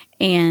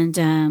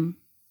and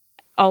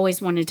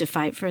always wanted to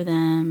fight for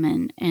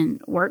them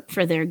and work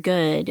for their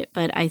good.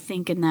 But I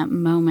think in that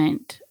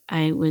moment,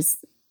 I was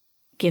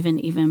given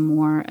even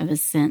more of a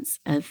sense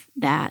of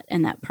that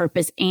and that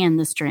purpose and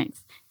the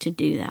strength to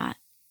do that.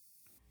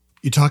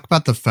 You talk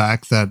about the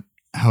fact that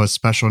how a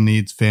special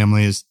needs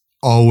family is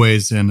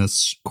always in a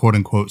quote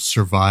unquote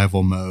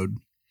survival mode.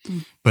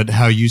 But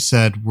how you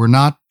said, we're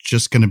not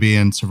just going to be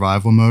in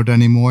survival mode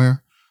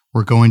anymore.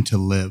 We're going to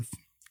live.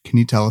 Can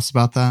you tell us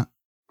about that?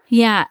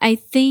 Yeah, I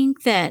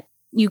think that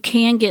you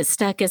can get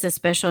stuck as a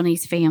special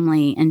needs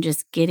family and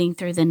just getting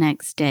through the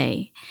next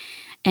day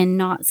and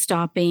not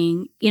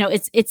stopping.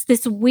 It's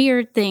this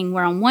weird thing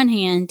where on one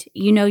hand,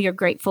 you're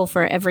grateful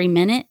for every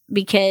minute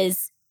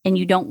and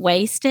you don't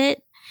waste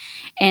it.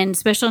 And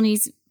special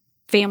needs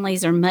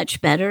families are much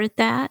better at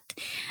that,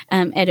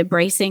 at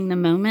embracing the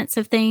moments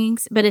of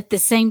things. But at the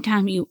same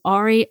time, you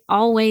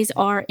always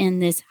are in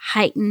this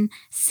heightened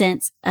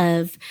sense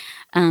of,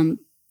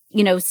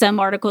 some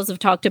articles have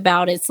talked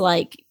about it's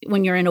like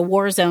when you're in a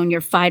war zone,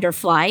 your fight or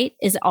flight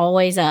is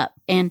always up.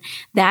 And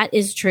that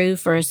is true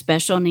for a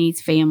special needs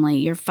family.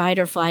 Your fight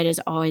or flight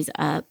is always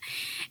up.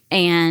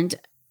 And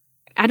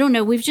I don't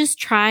know, we've just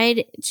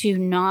tried to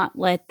not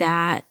let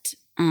that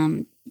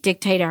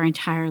dictate our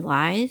entire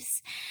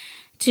lives,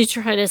 to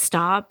try to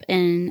stop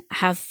and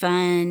have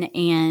fun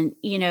and,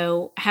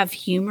 have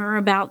humor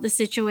about the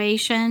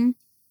situation,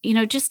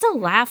 just to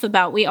laugh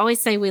about. We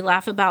always say we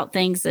laugh about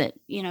things that,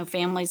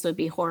 families would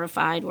be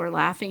horrified we're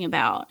laughing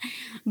about,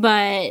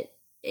 but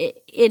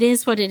it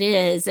is what it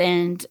is.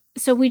 And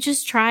so we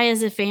just try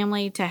as a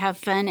family to have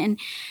fun and,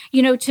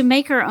 to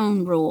make our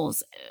own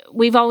rules.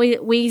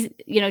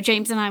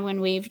 James and I, when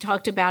we've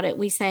talked about it,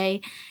 we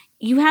say,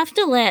 you have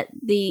to let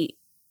the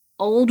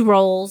old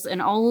roles and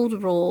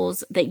old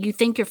rules that you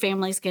think your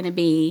family's going to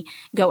be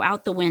go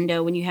out the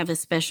window when you have a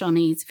special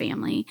needs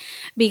family,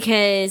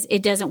 because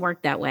it doesn't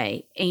work that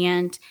way.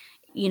 And,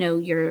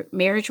 your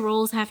marriage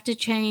roles have to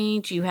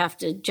change. You have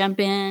to jump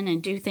in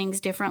and do things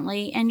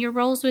differently. And your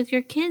roles with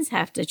your kids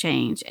have to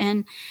change.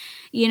 And,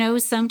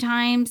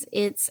 sometimes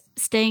it's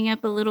staying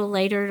up a little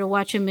later to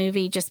watch a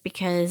movie just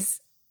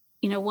because,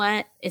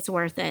 it's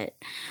worth it.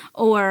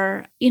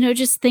 Or,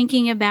 just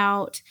thinking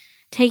about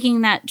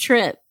taking that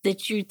trip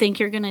that you think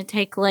you're going to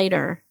take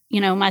later.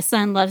 My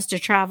son loves to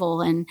travel,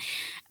 and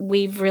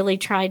we've really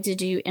tried to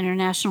do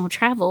international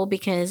travel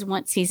because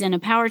once he's in a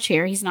power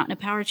chair, he's not in a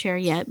power chair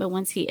yet, but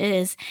once he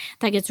is,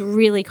 that gets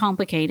really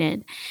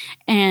complicated.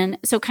 And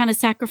so kind of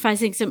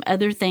sacrificing some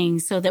other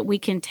things so that we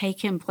can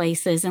take him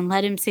places and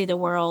let him see the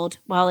world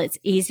while it's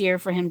easier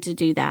for him to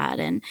do that.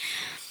 And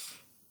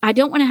I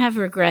don't want to have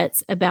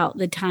regrets about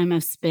the time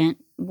I've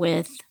spent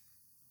with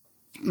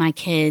my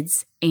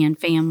kids and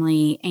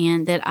family,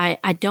 and that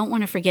I don't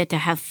want to forget to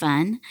have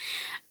fun.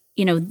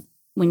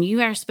 When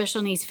you are a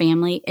special needs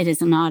family, it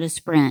is not a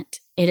sprint.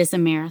 It is a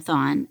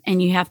marathon,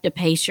 and you have to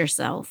pace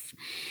yourself.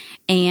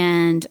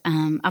 And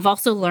I've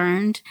also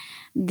learned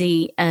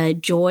the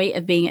joy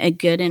of being a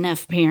good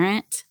enough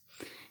parent.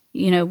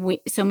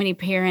 So many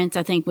parents,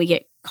 I think we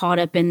get caught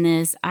up in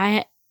this.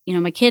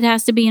 My kid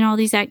has to be in all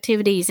these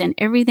activities and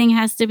everything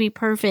has to be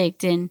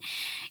perfect. And,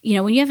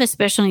 when you have a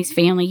special needs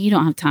family, you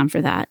don't have time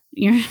for that.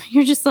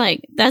 You're just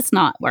like, that's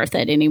not worth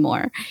it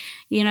anymore,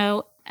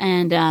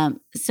 And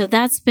so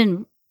that's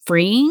been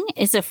freeing.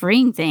 It's a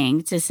freeing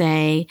thing to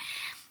say,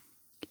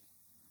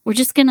 we're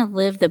just going to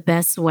live the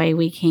best way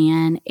we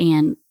can.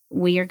 And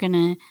we are going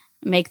to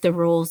make the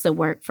rules that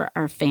work for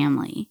our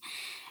family.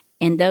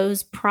 And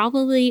those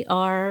probably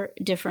are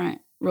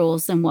different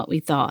rules than what we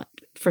thought,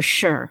 for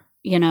sure.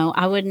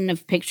 I wouldn't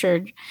have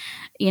pictured,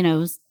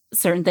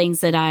 certain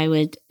things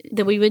that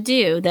we would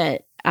do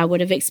that I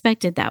would have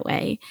expected that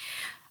way.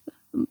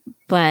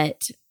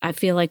 But I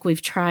feel like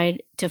we've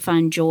tried to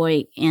find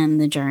joy in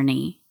the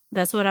journey.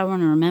 That's what I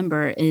want to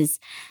remember, is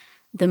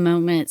the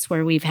moments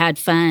where we've had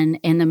fun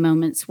and the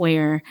moments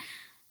where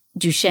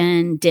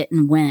Duchenne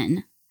didn't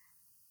win.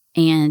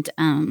 And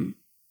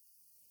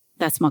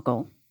that's my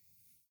goal.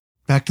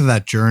 Back to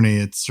that journey,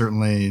 it's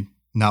certainly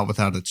not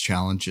without its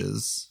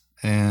challenges.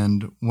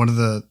 And one of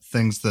the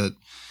things that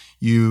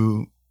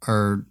you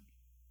are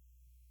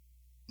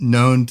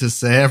known to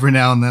say every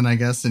now and then, I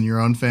guess, in your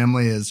own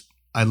family is,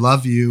 I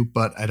love you,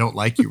 but I don't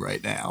like you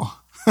right now.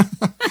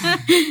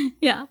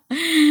 Yeah.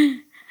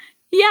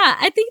 Yeah,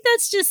 I think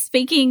that's just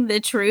speaking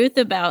the truth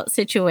about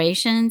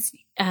situations.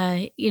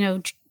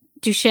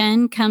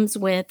 Duchenne comes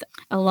with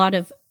a lot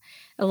of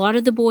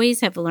the boys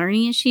have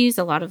learning issues.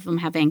 A lot of them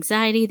have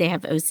anxiety. They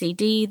have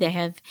OCD. They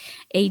have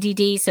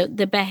ADD. So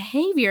the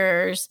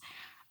behaviors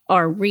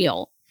are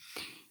real,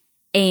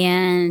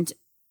 and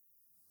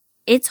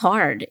it's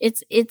hard.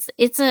 It's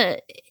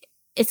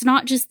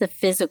not just the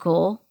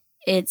physical.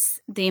 It's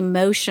the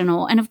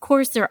emotional. And of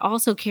course, they're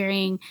also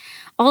carrying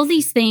all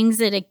these things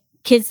that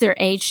kids their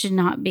age should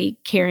not be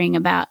worrying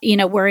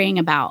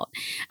about.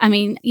 I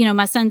mean,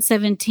 my son's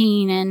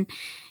 17 and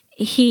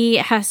he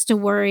has to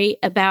worry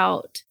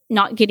about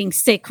not getting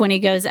sick when he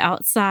goes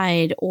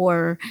outside,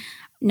 or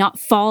not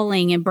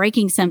falling and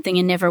breaking something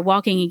and never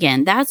walking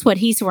again. That's what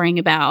he's worrying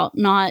about,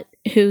 not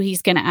who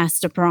he's going to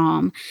ask to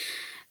prom.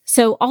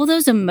 So all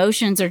those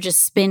emotions are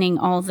just spinning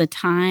all the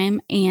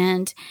time.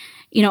 And,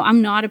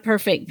 I'm not a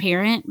perfect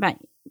parent by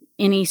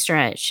any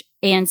stretch.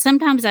 And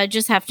sometimes I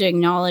just have to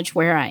acknowledge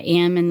where I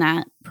am in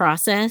that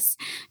process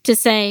to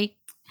say,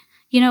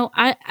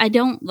 I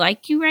don't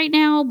like you right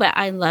now, but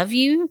I love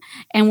you,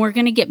 and we're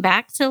going to get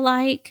back to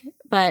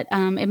but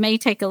it may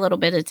take a little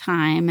bit of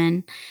time.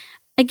 And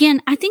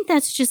again, I think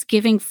that's just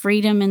giving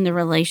freedom in the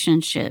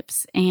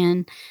relationships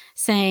and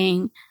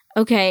saying,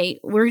 okay,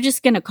 we're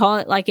just going to call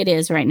it like it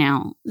is right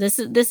now. This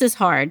is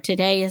hard.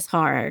 Today is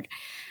hard.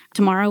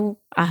 Tomorrow,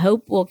 I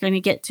hope we're going to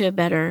get to a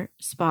better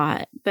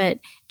spot. But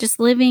just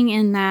living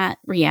in that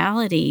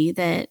reality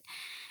that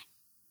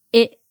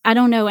I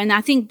don't know. And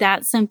I think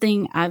that's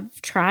something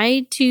I've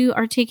tried to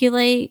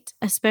articulate,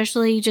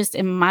 especially just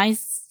in my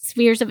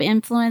spheres of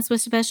influence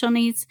with special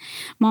needs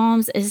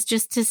moms, is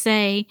just to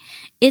say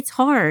it's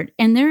hard.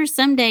 And there are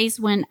some days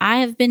when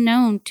I have been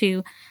known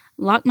to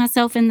lock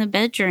myself in the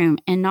bedroom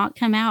and not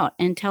come out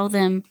and tell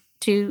them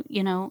to,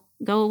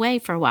 go away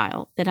for a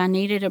while, that I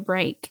needed a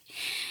break.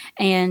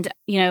 And,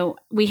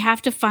 we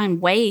have to find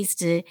ways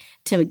to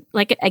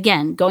like,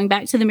 again, going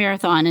back to the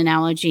marathon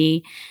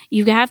analogy,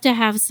 you have to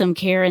have some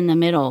care in the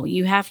middle.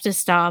 You have to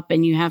stop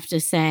and you have to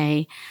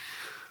say,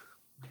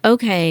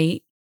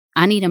 okay,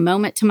 I need a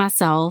moment to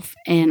myself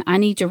and I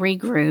need to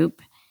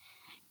regroup.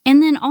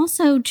 And then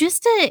also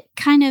just to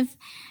kind of,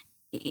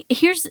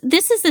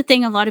 this is the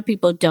thing a lot of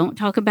people don't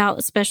talk about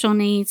with special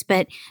needs,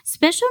 but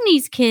special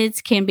needs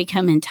kids can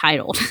become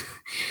entitled.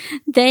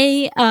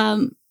 They,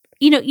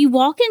 you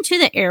walk into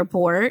the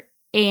airport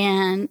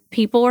and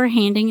people are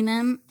handing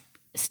them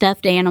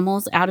stuffed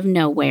animals out of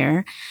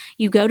nowhere.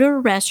 You go to a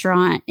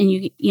restaurant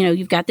and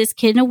you've got this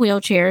kid in a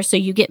wheelchair, so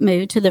you get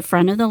moved to the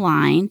front of the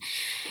line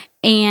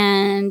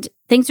and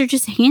things are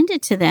just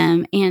handed to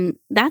them. And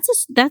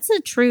that's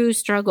a true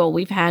struggle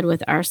we've had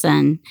with our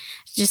son,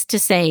 just to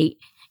say,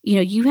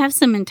 you have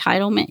some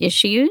entitlement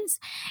issues,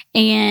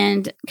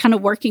 and kind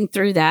of working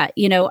through that.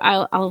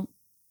 I'll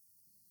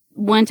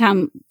one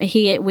time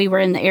we were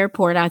in the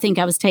airport. I think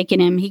I was taking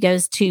him. He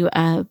goes to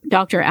a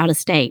doctor out of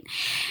state,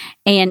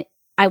 and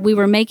we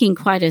were making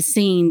quite a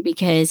scene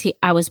because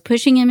I was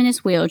pushing him in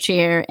his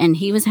wheelchair, and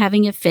he was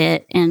having a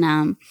fit.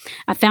 And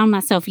I found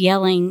myself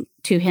yelling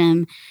to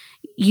him,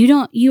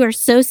 you are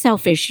so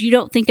selfish. You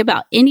don't think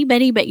about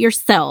anybody but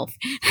yourself.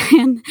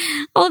 And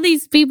all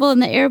these people in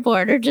the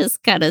airport are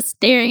just kind of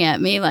staring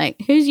at me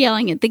like, who's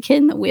yelling at the kid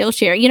in the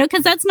wheelchair?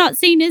 Because that's not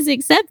seen as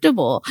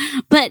acceptable.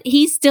 But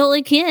he's still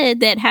a kid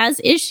that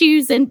has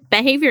issues and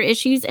behavior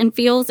issues and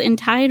feels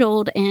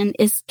entitled and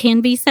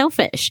can be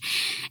selfish.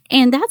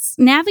 And that's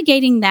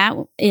navigating that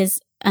is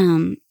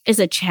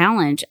a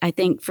challenge, I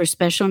think, for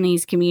special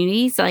needs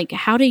communities. Like,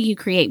 how do you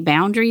create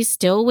boundaries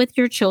still with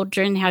your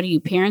children? How do you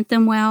parent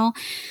them well?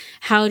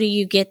 How do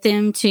you get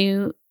them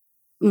to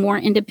more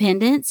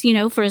independence?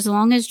 For as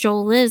long as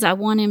Joel lives, I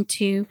want him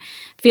to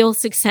feel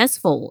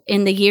successful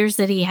in the years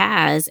that he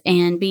has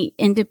and be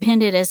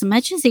independent as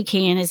much as he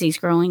can as he's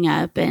growing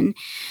up. And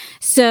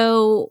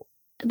so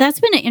that's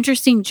been an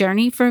interesting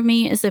journey for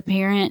me as a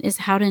parent, is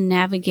how to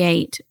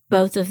navigate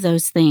both of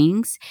those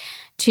things,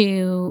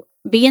 to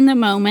be in the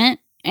moment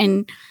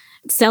and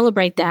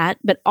celebrate that,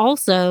 but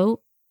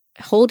also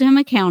hold him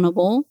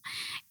accountable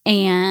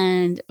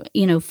and,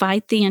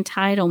 fight the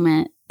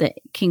entitlement that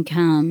can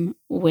come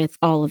with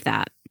all of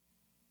that.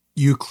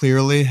 You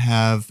clearly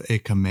have a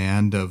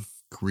command of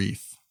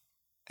grief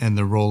and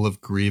the role of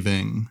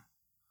grieving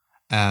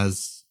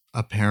as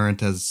a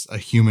parent, as a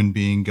human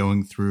being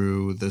going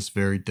through this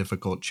very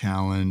difficult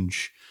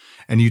challenge.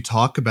 And you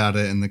talk about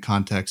it in the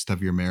context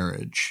of your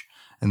marriage,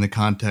 in the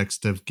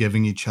context of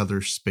giving each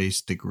other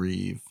space to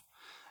grieve.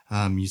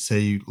 You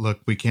say,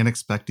 look, we can't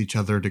expect each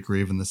other to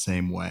grieve in the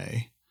same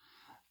way.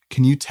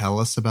 Can you tell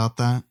us about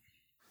that?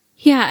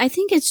 Yeah, I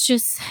think it's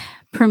just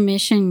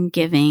permission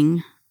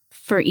giving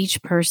for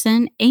each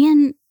person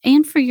and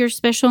for your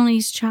special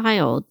needs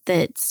child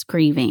that's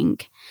grieving.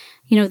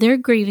 You know, they're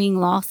grieving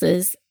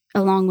losses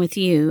along with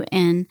you.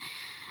 And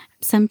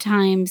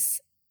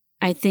sometimes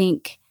I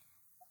think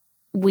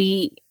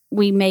we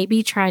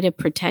maybe try to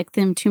protect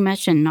them too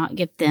much and not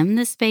give them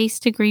the space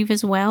to grieve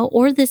as well,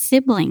 or the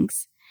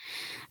siblings.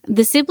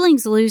 The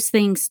siblings lose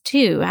things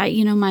too.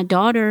 My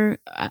daughter,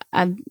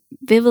 I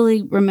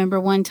vividly remember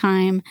one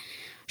time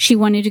she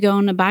wanted to go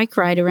on a bike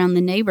ride around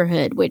the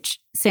neighborhood, which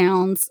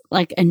sounds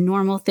like a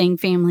normal thing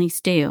families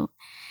do.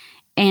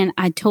 And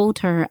I told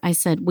her, I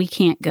said, we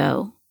can't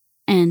go.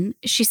 And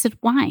she said,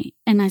 why?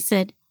 And I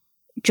said,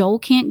 Joel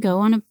can't go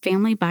on a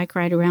family bike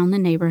ride around the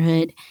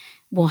neighborhood.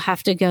 We'll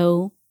have to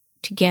go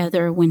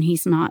together when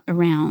he's not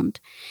around.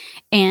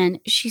 And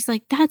she's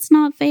like, that's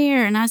not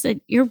fair. And I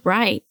said, you're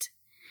right.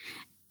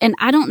 And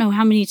I don't know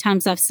how many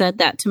times I've said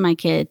that to my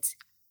kids.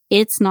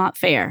 It's not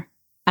fair.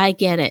 I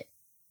get it.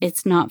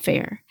 It's not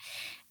fair.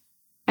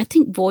 I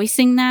think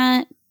voicing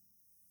that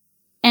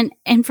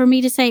and for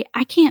me to say,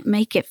 I can't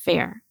make it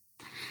fair.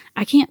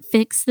 I can't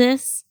fix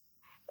this.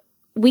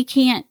 We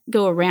can't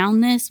go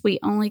around this. We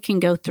only can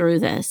go through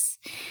this.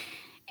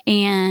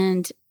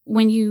 And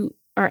when you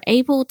are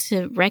able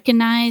to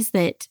recognize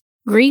that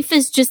grief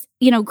is just,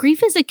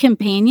 grief is a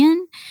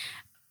companion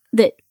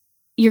that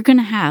you're going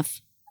to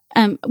have.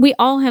 We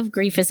all have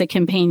grief as a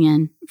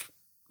companion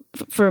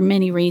for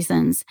many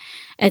reasons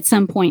at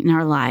some point in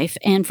our life.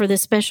 And for the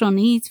special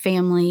needs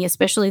family,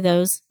 especially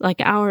those like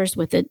ours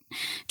with a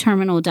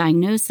terminal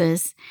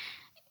diagnosis,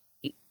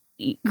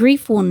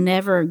 grief will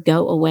never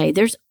go away.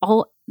 There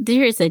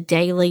is a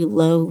daily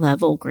low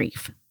level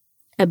grief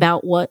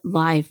about what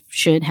life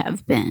should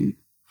have been.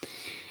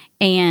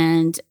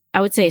 And I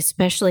would say,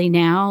 especially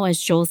now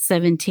as Joel's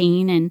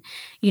 17 and,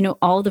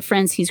 all the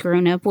friends he's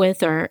grown up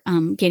with are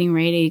getting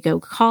ready to go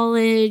to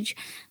college.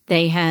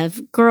 They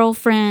have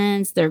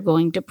girlfriends. They're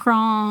going to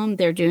prom.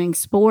 They're doing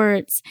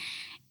sports.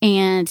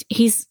 And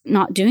he's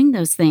not doing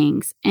those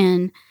things.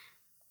 And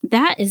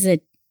that is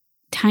a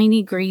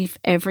tiny grief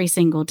every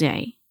single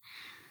day.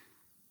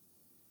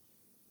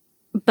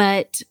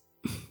 But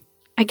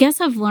I guess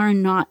I've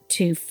learned not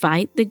to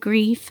fight the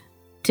grief,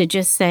 to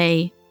just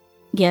say,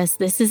 yes,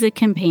 this is a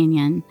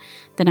companion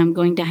that I'm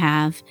going to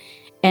have,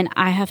 and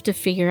I have to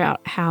figure out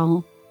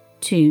how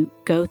to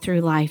go through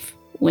life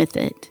with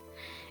it.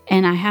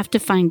 And I have to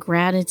find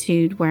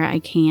gratitude where I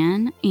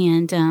can.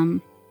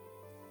 And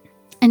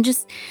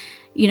just,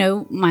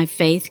 my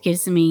faith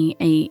gives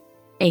me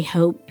a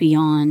hope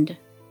beyond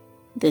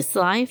this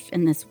life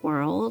and this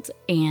world.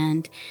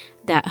 And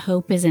that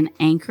hope is an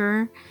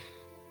anchor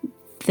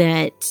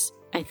that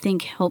I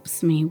think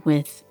helps me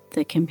with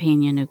the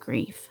companion of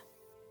grief.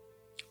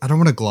 I don't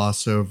want to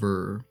gloss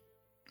over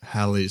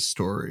Hallie's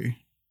story.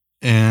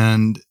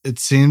 And it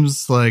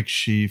seems like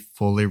she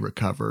fully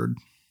recovered.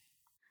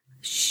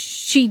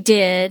 She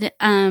did,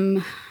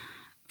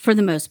 for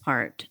the most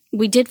part.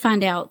 We did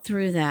find out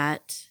through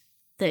that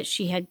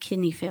she had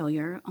kidney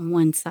failure on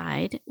one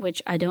side,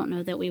 which I don't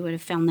know that we would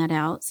have found that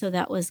out. So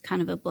that was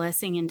kind of a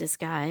blessing in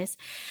disguise.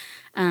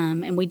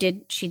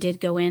 And she did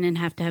go in and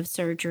have to have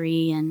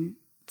surgery. And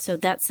so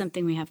that's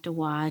something we have to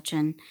watch.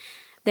 And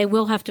they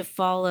will have to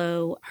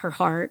follow her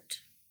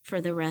heart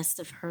for the rest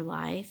of her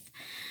life.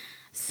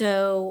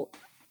 So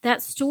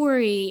that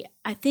story,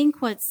 I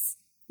think what's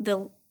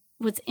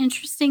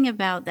interesting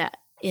about that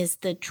is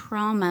the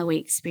trauma we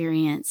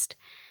experienced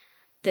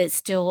that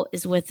still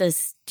is with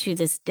us to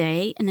this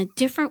day in a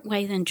different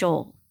way than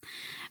Joel.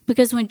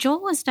 Because when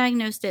Joel was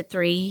diagnosed at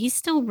 3, he's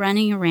still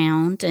running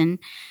around and,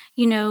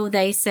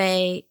 they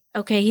say,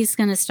 okay, he's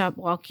going to stop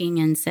walking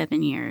in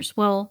 7 years.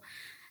 Well,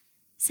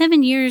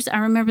 7 years, I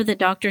remember the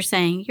doctor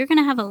saying, you're going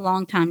to have a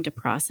long time to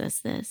process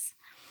this.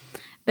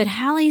 But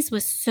Hallie's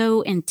was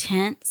so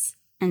intense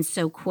and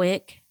so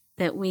quick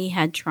that we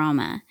had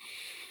trauma.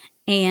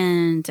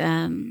 And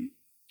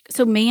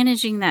so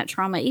managing that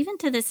trauma, even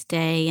to this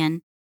day,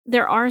 and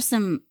there are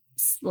some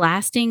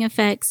lasting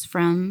effects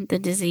from the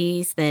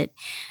disease that,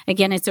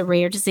 again, it's a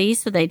rare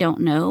disease, so they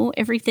don't know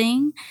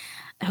everything.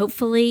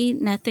 Hopefully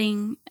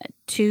nothing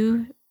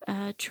too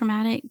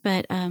traumatic,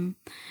 but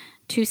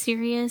too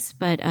serious,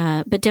 but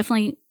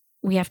definitely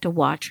we have to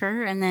watch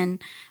her. And then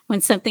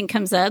when something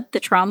comes up, the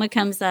trauma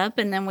comes up,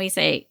 and then we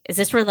say, is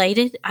this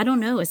related? I don't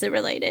know. Is it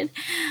related?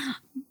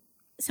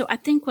 So I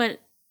think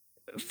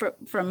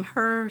from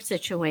her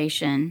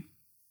situation,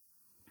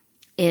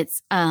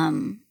 it's,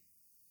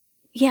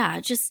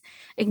 just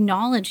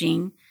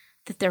acknowledging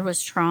that there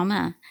was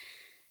trauma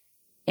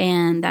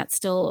and that's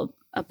still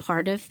a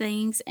part of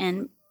things.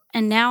 And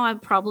now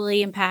it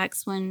probably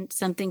impacts when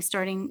something's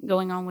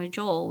going on with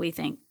Joel. We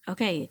think,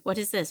 okay, what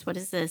is this? What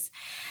is this?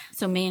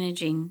 So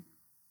managing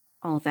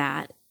all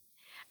that.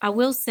 I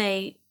will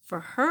say for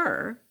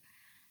her,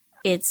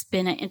 it's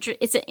been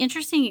it's an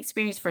interesting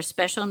experience for a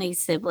special needs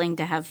sibling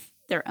to have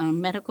their own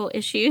medical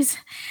issues.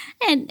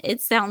 And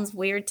it sounds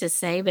weird to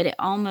say, but it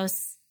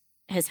almost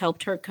has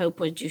helped her cope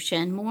with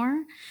Duchenne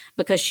more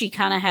because she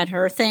kind of had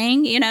her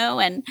thing,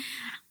 and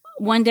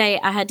one day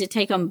I had to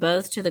take them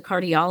both to the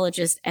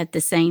cardiologist at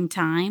the same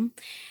time.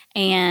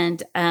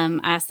 And I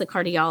asked the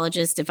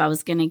cardiologist if I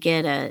was going to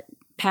get a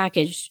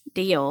package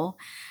deal.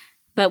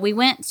 But we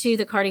went to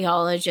the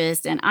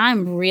cardiologist, and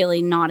I'm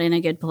really not in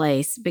a good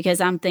place because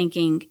I'm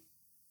thinking,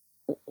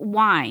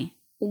 why?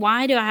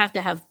 Why do I have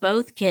to have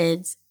both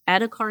kids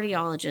at a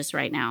cardiologist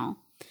right now?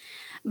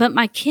 But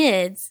my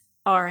kids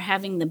are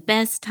having the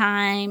best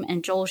time,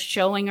 and Joel's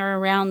showing her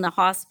around the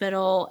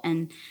hospital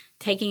and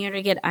taking her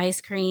to get ice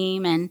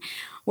cream. And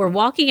we're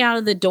walking out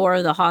of the door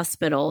of the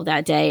hospital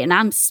that day, and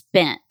I'm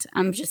spent.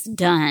 I'm just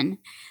done.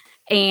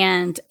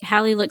 And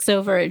Hallie looks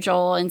over at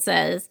Joel and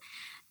says,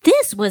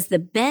 "This was the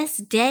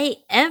best day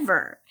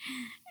ever."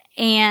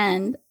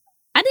 And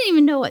I didn't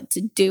even know what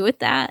to do with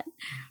that.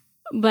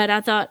 But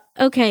I thought,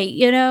 okay,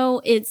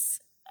 it's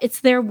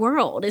their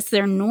world. It's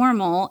their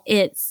normal.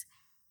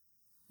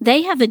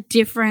 They have a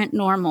different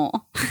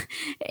normal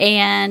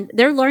and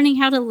they're learning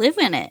how to live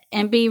in it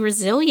and be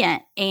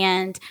resilient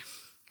and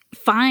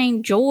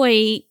find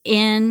joy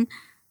in,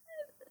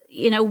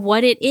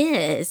 what it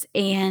is.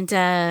 And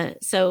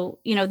so,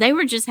 they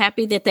were just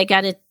happy that they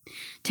got to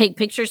take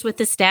pictures with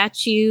the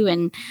statue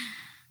and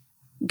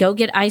go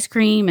get ice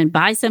cream and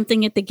buy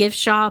something at the gift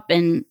shop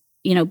and,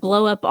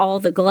 blow up all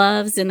the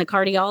gloves in the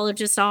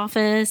cardiologist's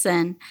office.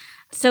 And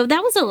so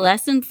that was a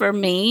lesson for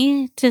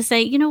me to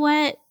say, you know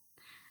what?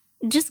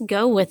 Just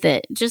go with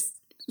it. Just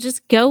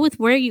go with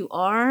where you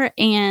are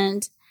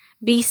and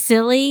be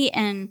silly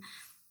and,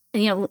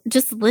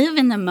 just live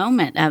in the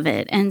moment of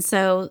it. And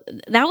so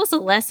that was a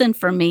lesson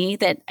for me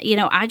that,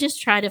 I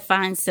just try to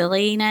find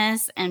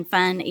silliness and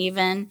fun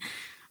even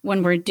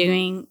when we're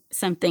doing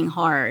something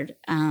hard,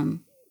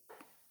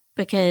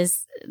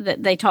 because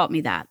they taught me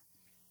that.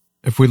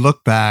 If we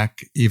look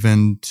back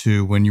even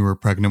to when you were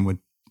pregnant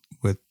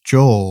with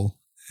Joel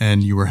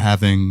and you were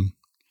having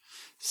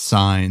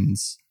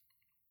signs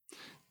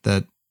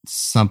that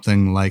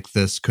something like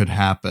this could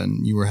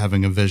happen, you were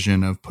having a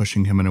vision of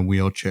pushing him in a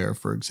wheelchair,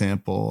 for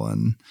example,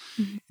 and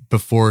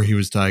before he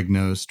was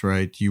diagnosed,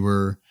 right, you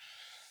were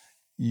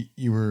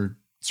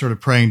sort of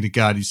praying to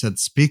God. You said,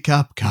 "Speak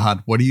up,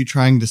 God. What are you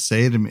trying to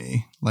say to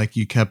me?" Like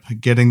you kept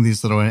getting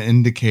these little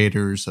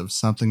indicators of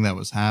something that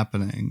was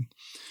happening.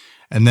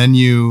 And then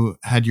you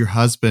had your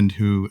husband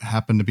who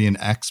happened to be an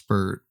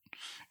expert,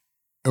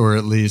 or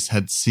at least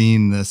had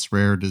seen this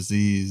rare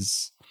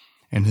disease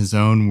in his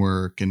own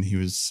work. And he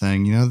was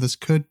saying, this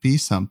could be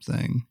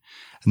something.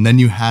 And then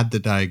you had the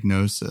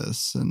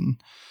diagnosis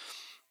and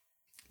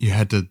you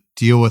had to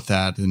deal with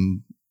that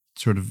and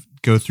sort of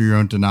go through your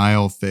own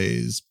denial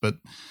phase. But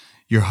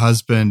your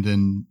husband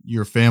and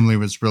your family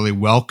was really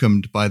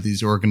welcomed by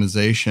these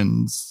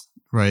organizations,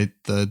 right?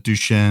 The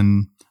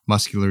Duchenne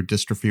muscular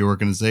dystrophy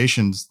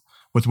organizations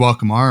with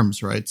welcome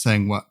arms, right?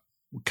 Saying, "What?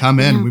 Come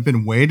in. Yeah. We've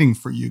been waiting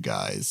for you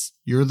guys.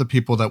 You're the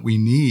people that we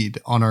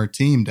need on our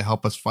team to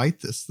help us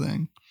fight this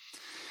thing."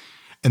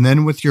 And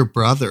then with your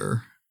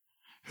brother,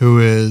 who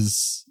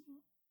is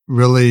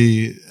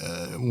really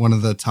one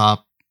of the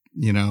top,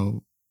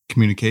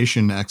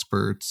 communication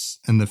experts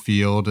in the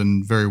field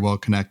and very well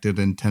connected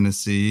in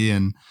Tennessee,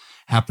 and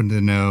happened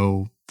to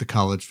know the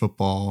coach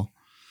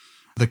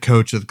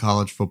of the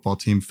college football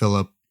team,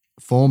 Philip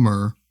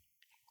Fulmer,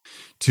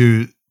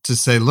 to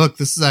say, look,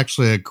 this is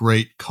actually a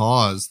great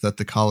cause that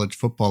the College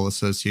Football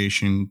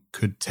Association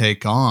could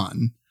take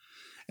on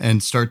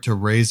and start to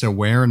raise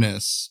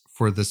awareness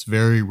for this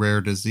very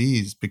rare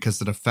disease because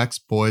it affects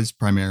boys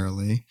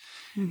primarily.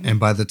 Mm-hmm. And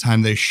by the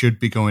time they should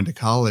be going to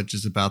college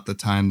is about the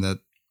time that,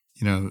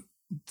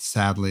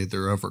 sadly,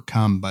 they're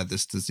overcome by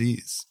this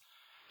disease.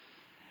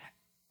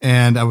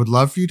 And I would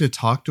love for you to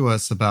talk to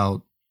us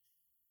about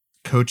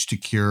Coach to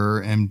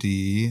Cure,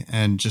 MD,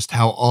 and just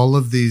how all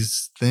of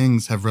these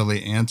things have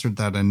really answered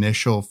that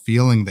initial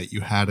feeling that you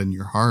had in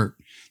your heart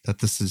that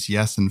this is,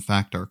 yes, in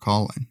fact, our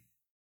calling.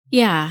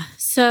 Yeah.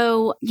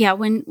 So,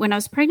 when I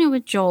was pregnant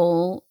with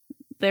Joel,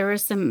 there were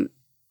some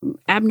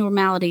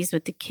abnormalities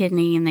with the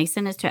kidney, and they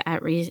sent us to an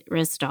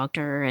at-risk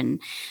doctor,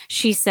 and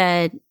she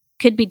said,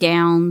 could be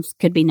Downs,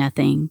 could be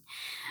nothing.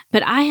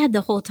 But I had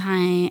the whole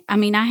time,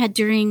 I had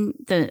during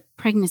the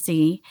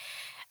pregnancy,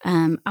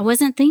 I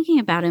wasn't thinking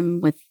about him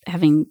with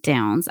having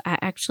Downs. I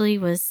actually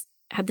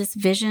had this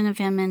vision of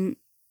him and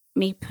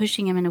me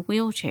pushing him in a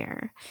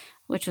wheelchair,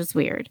 which was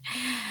weird.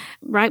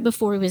 Right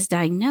before he was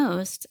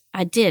diagnosed,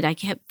 I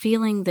kept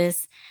feeling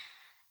this,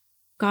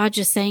 God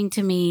just saying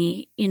to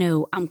me,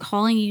 I'm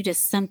calling you to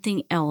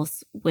something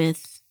else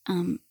with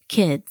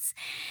kids.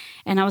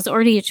 And I was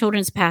already a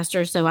children's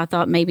pastor, so I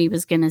thought maybe he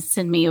was going to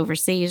send me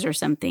overseas or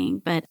something.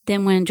 But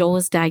then when Joel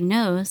was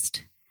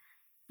diagnosed,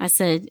 I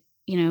said,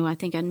 I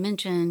think I'd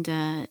mentioned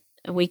a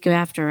week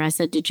after, I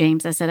said to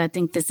James, I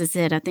think this is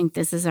it. I think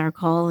this is our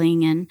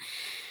calling. And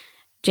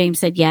James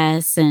said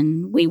yes,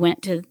 and we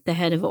went to the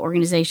head of an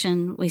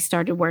organization. We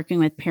started working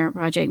with Parent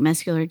Project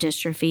Muscular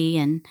Dystrophy,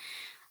 and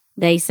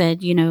they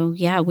said,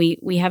 yeah,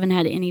 we haven't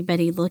had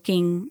anybody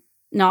looking,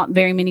 not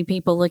very many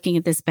people looking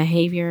at this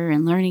behavior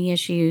and learning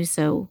issues.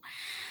 So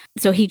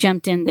he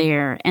jumped in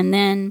there. And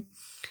then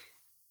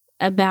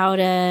about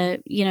a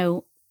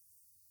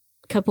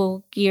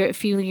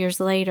few years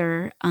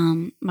later,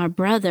 my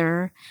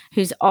brother,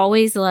 who's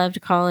always loved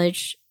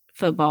college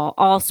football,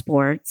 all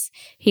sports,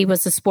 he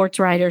was a sports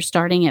writer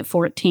starting at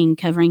 14,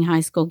 covering high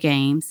school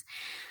games.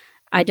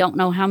 I don't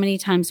know how many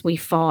times we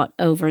fought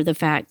over the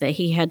fact that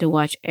he had to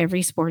watch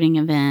every sporting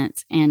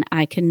event and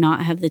I could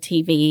not have the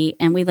TV.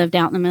 And we lived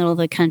out in the middle of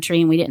the country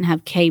and we didn't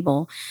have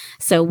cable.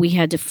 So we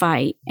had to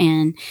fight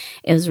and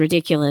it was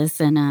ridiculous.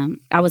 And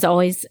I was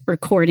always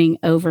recording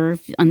over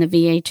on the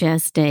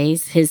VHS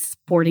days, his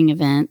sporting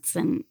events,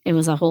 and it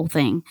was a whole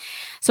thing.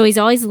 So he's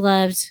always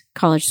loved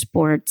college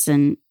sports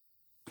and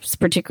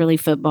particularly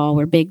football.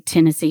 We're big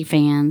Tennessee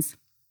fans.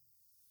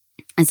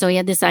 And so he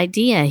had this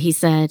idea. He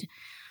said,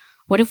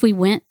 what if we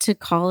went to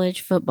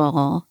college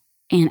football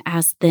and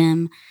asked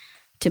them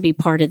to be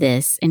part of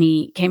this? And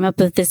he came up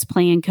with this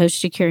plan, Coach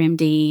Secure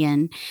MD,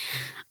 and,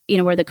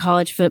 where the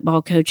college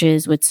football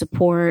coaches would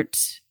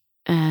support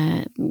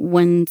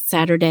one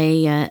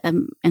Saturday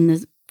in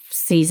the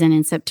season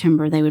in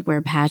September, they would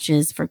wear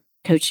patches for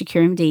Coach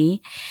Secure MD.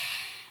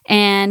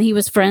 And he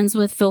was friends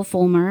with Phil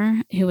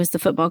Fulmer, who was the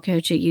football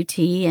coach at UT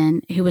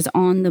and who was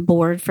on the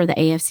board for the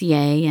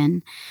AFCA,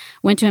 and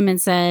went to him and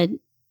said,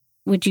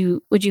 would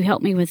you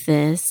help me with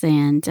this?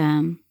 And,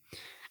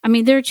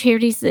 there are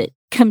charities that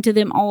come to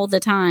them all the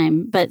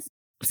time, but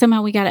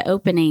somehow we got an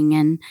opening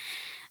and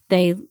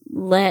they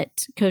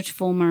let Coach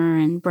Fulmer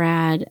and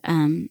Brad,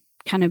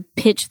 kind of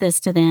pitch this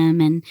to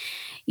them. And,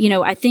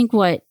 I think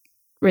what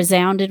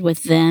resounded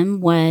with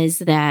them was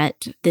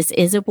that this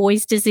is a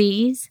boy's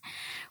disease.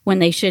 When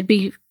they should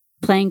be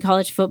playing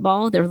college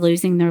football, they're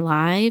losing their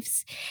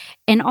lives.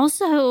 And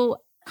also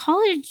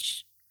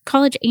college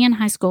and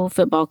high school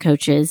football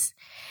coaches,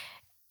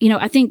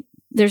 I think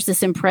there's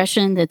this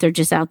impression that they're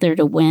just out there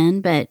to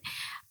win, but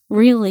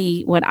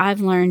really what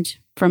I've learned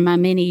from my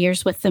many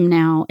years with them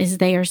now is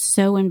they are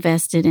so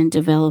invested in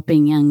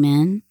developing young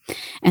men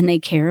and they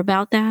care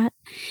about that.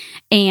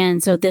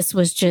 And so this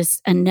was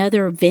just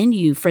another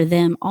venue for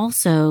them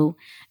also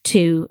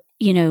to,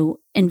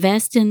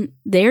 invest in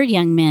their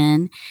young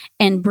men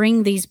and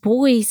bring these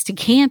boys to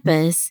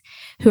campus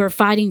who are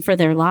fighting for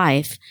their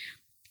life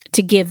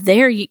to give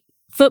their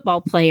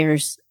football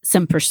players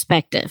some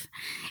perspective.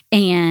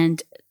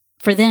 And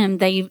for them,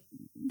 they've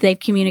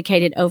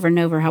communicated over and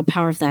over how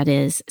powerful that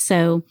is.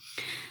 So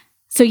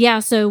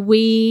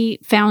we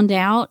found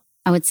out,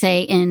 I would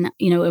say in,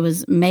 it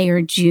was May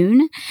or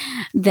June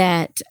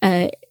that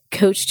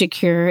Coach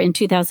Secure in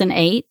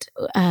 2008,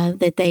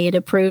 that they had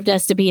approved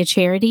us to be a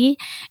charity,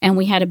 and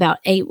we had about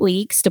 8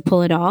 weeks to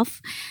pull it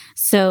off.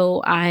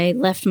 So I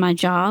left my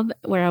job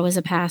where I was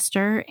a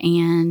pastor,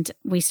 and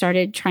we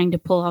started trying to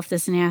pull off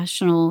this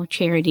national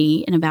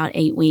charity in about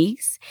 8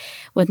 weeks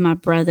with my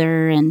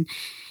brother. And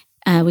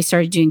we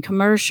started doing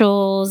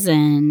commercials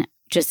and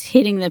just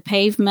hitting the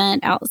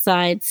pavement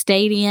outside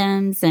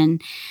stadiums.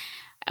 And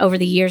over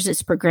the years,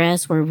 it's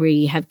progressed where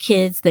we have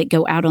kids that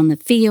go out on the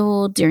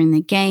field during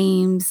the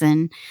games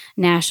and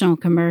national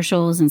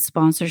commercials and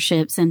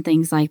sponsorships and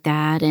things like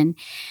that. And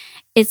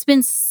it's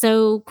been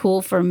so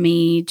cool for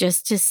me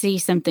just to see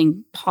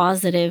something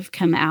positive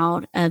come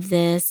out of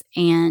this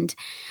and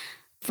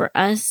for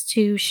us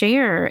to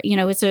share.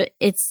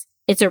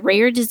 It's a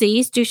rare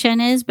disease,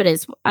 Duchenne is, but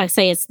I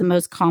say it's the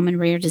most common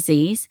rare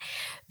disease.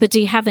 But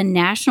to have a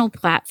national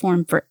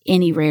platform for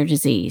any rare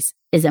disease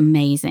is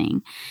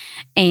amazing.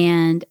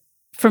 And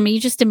for me,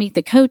 just to meet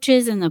the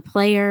coaches and the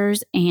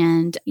players,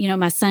 and,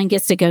 my son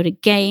gets to go to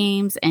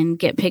games and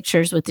get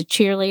pictures with the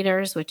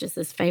cheerleaders, which is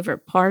his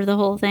favorite part of the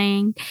whole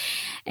thing.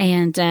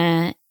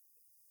 And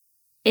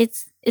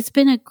it's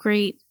been a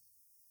great,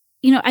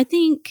 I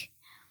think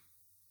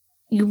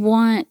we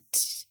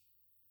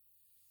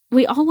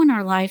all want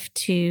our life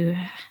to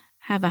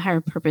have a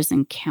higher purpose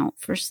and count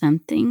for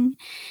something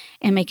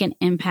and make an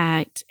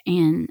impact.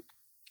 And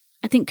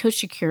I think Coach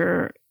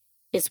Secure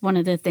is one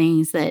of the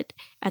things that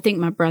I think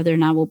my brother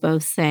and I will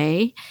both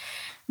say,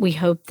 we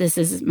hope this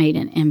has made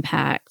an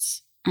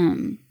impact.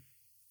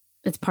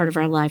 It's part of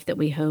our life that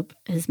we hope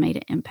has made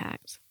an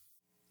impact.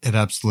 It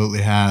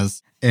absolutely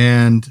has.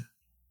 And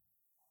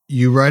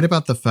you write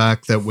about the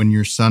fact that when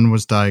your son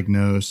was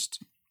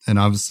diagnosed, and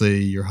obviously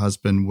your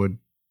husband would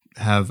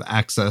have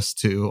access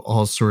to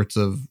all sorts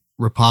of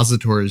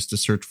repositories to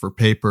search for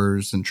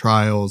papers and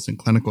trials and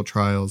clinical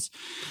trials.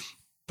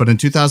 But in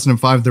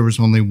 2005, there was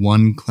only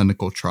one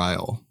clinical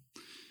trial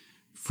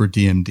for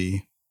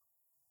DMD.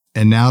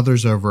 And now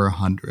there's over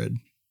 100.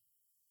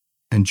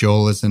 And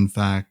Joel is, in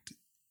fact,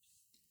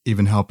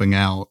 even helping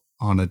out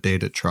on a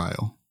data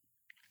trial.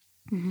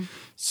 Mm-hmm.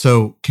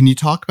 So can you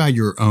talk about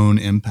your own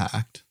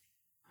impact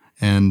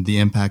and the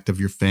impact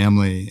of your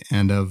family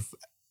and of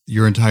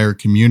your entire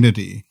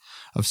community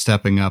of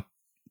stepping up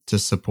to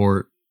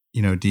support,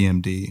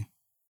 DMD?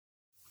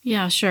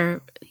 Yeah,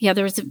 sure. Yeah,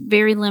 there was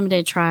very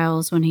limited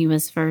trials when he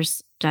was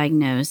first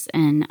diagnosed.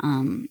 And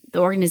the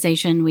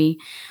organization we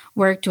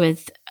worked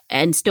with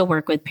and still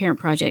work with, Parent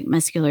Project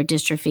Muscular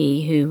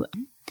Dystrophy, who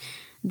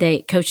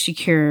Coach to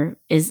Cure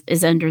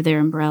is under their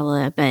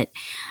umbrella, but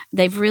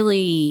they've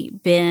really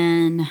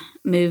been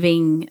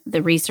moving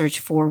the research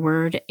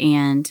forward.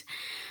 And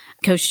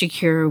Coach to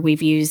Cure,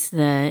 we've used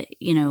the,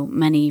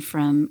 money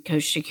from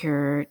Coach to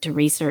Cure to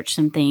research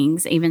some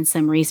things, even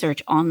some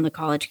research on the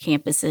college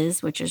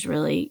campuses, which is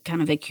really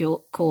kind of a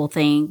cool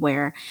thing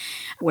where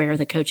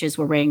the coaches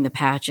were wearing the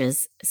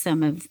patches.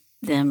 Some of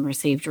them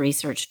received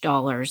research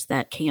dollars,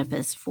 that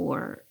campus,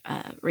 for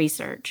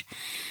research.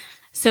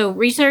 So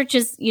research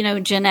is,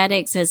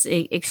 genetics has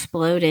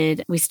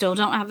exploded. We still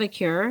don't have a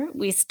cure.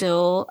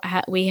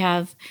 We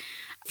have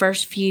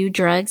first few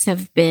drugs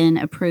have been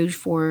approved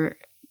for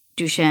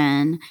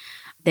Duchenne.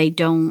 They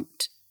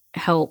don't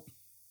help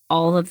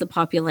all of the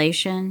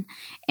population,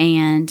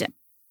 and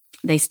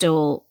they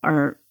still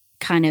are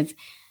kind of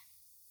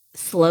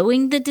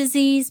slowing the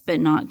disease, but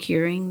not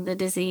curing the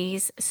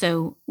disease.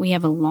 So we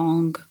have a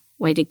long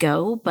way to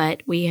go,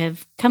 but we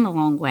have come a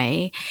long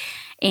way.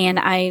 And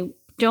I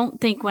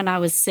don't think when I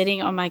was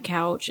sitting on my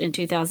couch in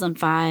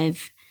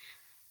 2005,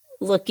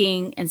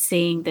 looking and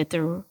seeing that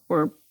there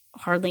were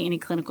hardly any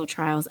clinical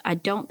trials, I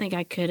don't think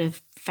I could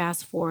have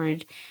fast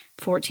forward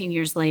 14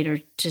 years later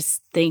to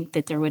think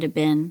that there would have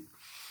been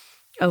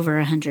over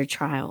 100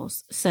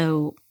 trials.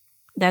 So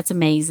that's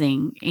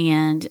amazing.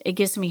 And it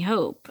gives me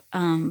hope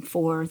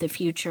for the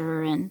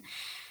future. And,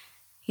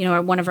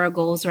 one of our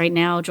goals right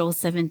now, Joel's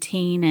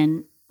 17.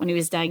 And when he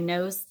was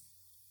diagnosed,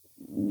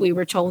 we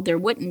were told there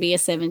wouldn't be a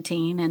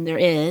 17, and there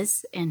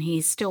is. And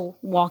he's still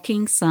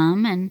walking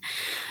some and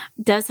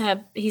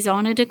he's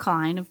on a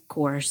decline, of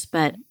course,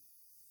 but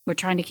we're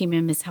trying to keep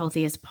him as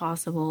healthy as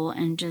possible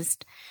and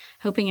just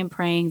hoping and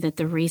praying that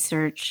the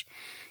research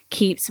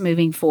keeps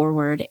moving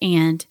forward.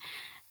 And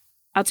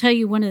I'll tell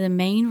you, one of the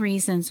main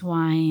reasons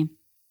why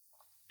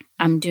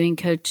I'm doing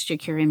Coach to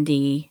Cure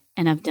MD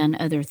and I've done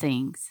other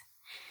things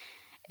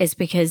is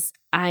because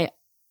I've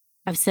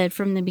said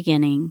from the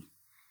beginning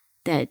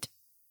that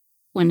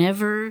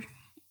whenever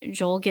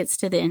Joel gets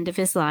to the end of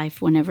his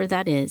life, whenever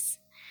that is,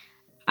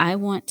 I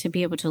want to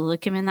be able to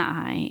look him in the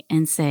eye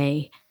and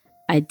say,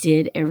 I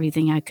did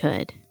everything I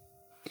could.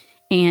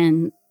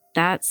 And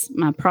that's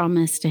my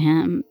promise to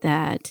him,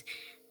 that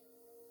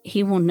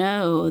he will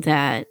know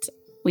that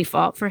we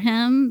fought for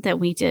him,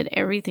 that we did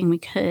everything we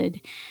could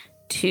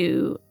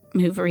to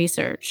move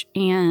research,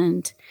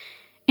 and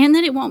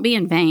that it won't be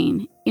in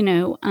vain.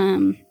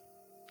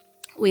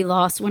 We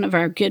lost one of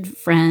our good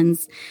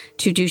friends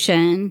to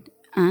Duchenne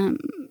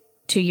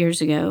 2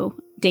 years ago,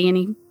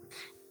 Danny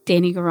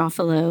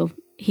Garofalo.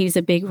 He was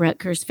a big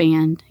Rutgers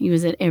fan. He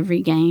was at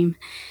every game.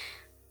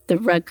 The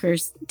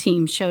Rutgers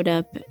team showed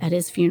up at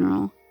his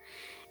funeral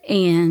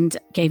and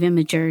gave him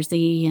a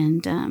jersey,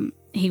 and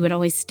he would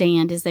always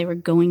stand as they were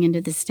going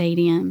into the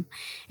stadium,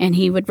 and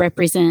he would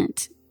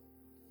represent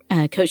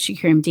Coach to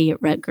Cure MD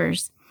at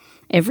Rutgers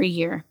every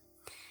year,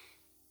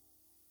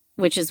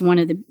 which is one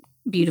of the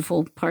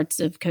beautiful parts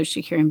of Coach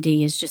to Cure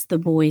MD, is just the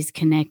boys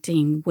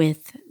connecting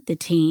with the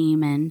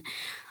team and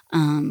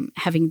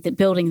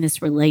building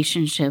this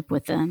relationship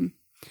with them.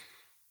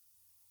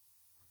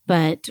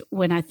 But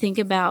when I think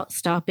about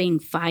stopping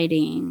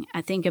fighting,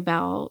 I think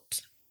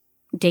about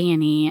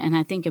Danny and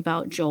I think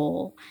about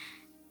Joel.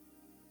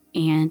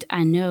 And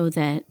I know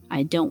that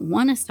I don't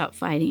want to stop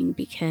fighting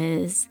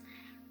because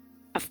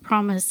I've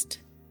promised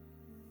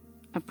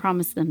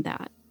them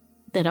that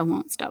I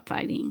won't stop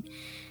fighting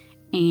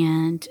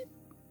and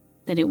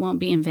that it won't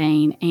be in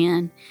vain.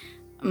 And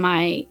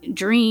my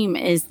dream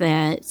is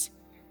that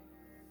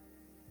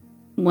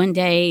one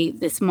day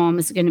this mom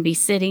is going to be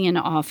sitting in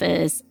an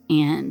office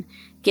and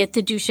get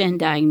the Duchenne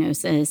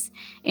diagnosis.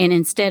 And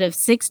instead of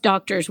 6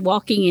 doctors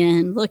walking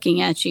in,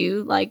 looking at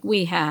you like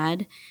we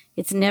had,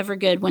 it's never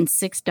good when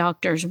 6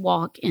 doctors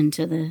walk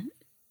into the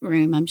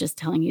room. I'm just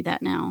telling you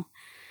that now.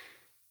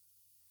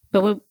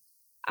 But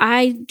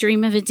I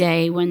dream of a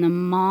day when the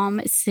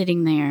mom is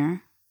sitting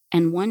there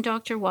and one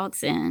doctor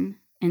walks in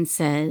and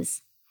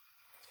says,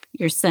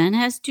 your son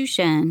has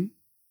Duchenne,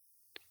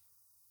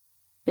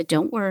 but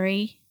don't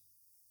worry.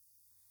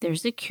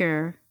 There's a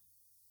cure.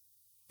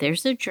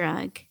 There's a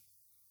drug.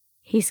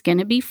 He's going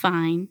to be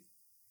fine.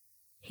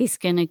 He's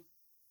going to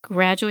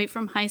graduate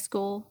from high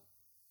school.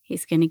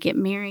 He's going to get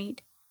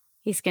married.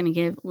 He's going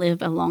to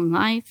live a long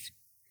life.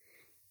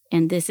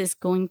 And this is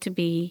going to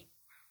be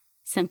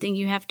something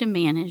you have to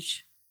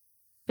manage,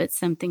 but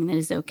something that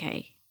is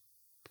okay.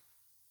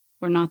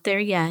 We're not there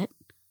yet,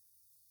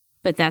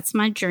 but that's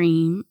my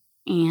dream.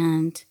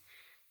 And,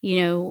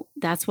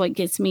 that's what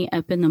gets me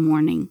up in the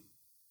morning,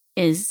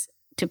 is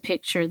to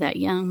picture that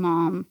young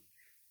mom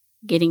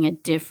getting a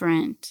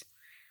different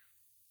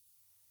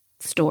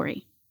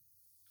story.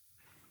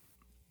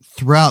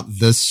 Throughout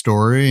this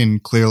story,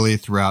 and clearly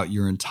throughout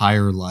your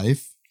entire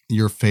life,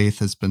 your faith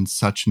has been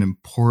such an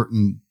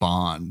important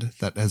bond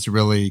that has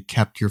really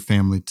kept your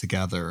family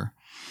together.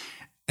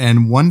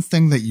 And one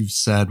thing that you've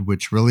said,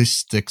 which really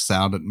sticks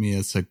out at me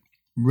as a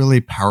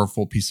really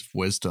powerful piece of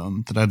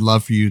wisdom that I'd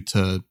love for you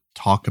to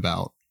talk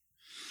about,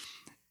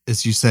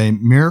 is you say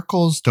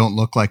miracles don't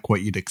look like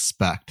what you'd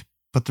expect,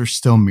 but they're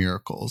still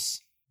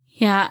miracles.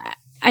 Yeah,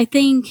 I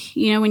think,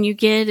 when you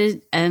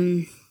get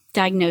a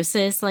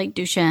diagnosis like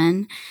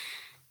Duchenne,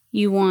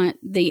 you want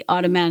the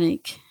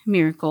automatic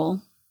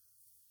miracle.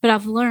 But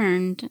I've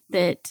learned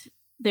that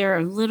there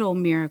are little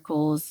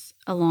miracles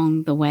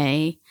along the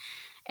way,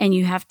 and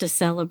you have to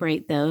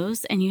celebrate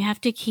those, and you have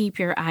to keep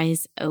your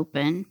eyes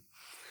open.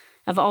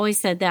 I've always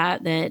said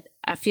that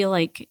I feel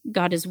like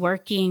God is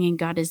working and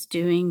God is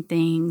doing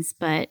things,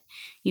 but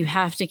you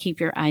have to keep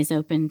your eyes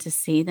open to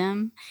see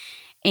them.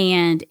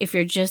 And if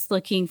you're just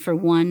looking for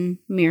one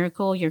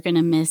miracle, you're going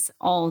to miss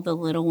all the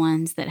little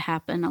ones that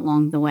happen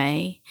along the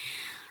way.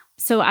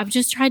 So I've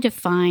just tried to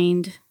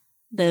find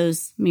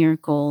those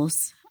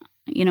miracles.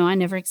 I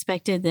never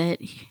expected that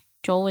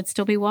Joel would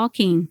still be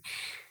walking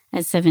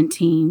at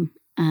 17.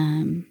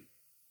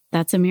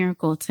 That's a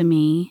miracle to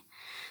me.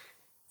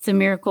 It's a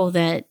miracle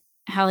that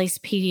Hallie's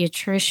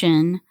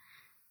pediatrician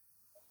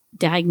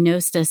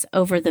diagnosed us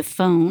over the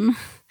phone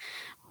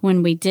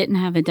when we didn't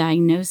have a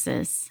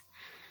diagnosis.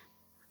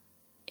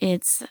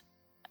 It's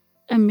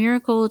a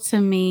miracle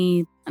to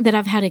me that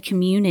I've had a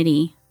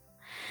community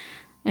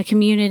of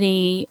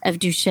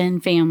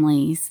Duchenne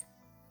families,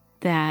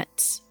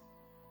 that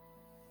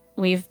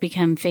we've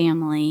become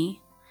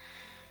family.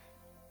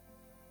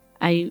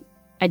 I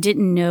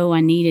didn't know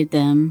I needed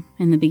them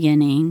in the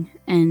beginning,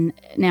 and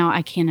now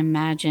I can't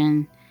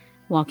imagine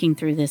walking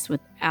through this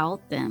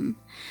without them.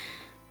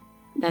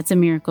 That's a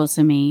miracle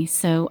to me.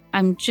 So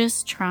I'm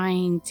just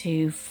trying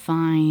to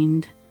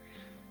find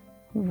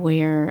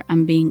where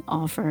I'm being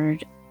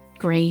offered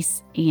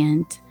grace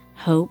and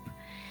hope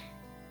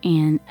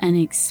and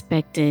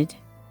unexpected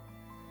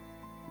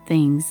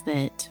things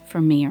that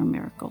for me are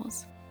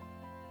miracles.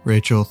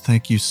 Rachel,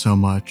 thank you so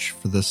much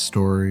for this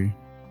story.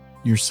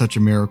 You're such a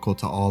miracle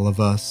to all of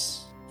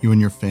us. You and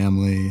your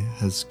family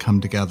has come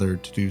together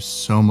to do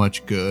so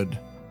much good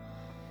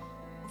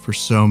for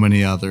so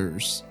many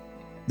others.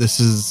 This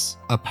is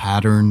a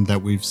pattern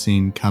that we've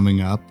seen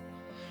coming up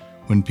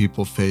when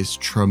people face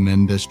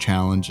tremendous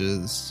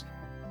challenges.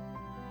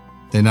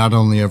 They not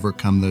only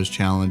overcome those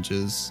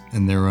challenges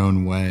in their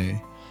own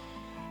way,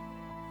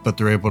 but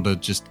they're able to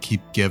just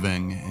keep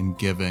giving and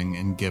giving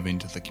and giving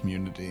to the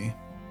community.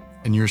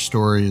 And your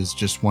story is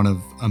just one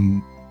of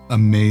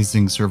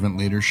amazing servant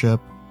leadership.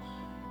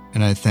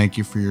 And I thank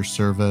you for your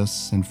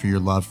service and for your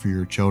love for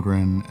your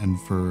children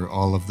and for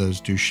all of those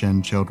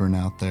Duchenne children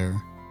out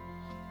there.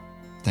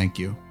 Thank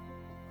you.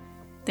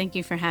 Thank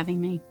you for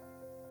having me.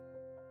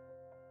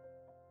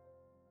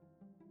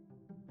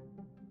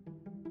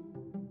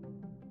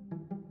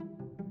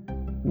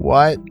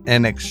 What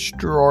an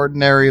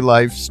extraordinary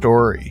life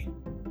story.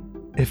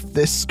 If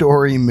this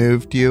story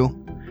moved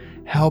you,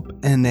 help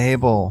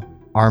enable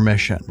our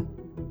mission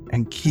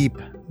and keep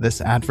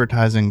this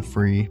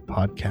advertising-free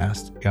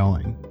podcast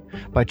going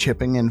by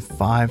chipping in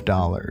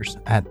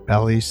 $5 at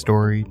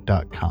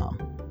bellystory.com.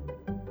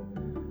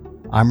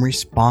 I'm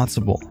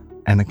responsible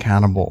and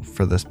accountable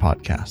for this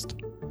podcast,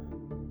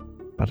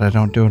 but I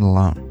don't do it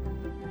alone.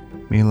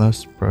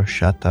 Milos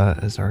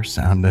Brocheta is our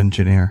sound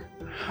engineer.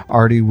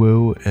 Artie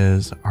Wu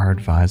is our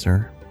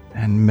advisor,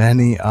 and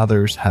many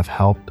others have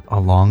helped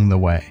along the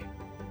way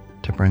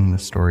to bring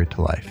this story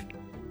to life.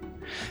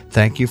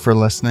 Thank you for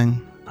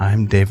listening.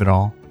 I'm David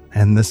All,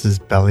 and this is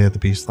Belly of the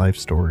Beast Life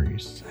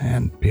Stories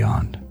and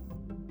Beyond.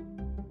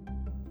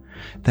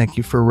 Thank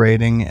you for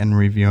rating and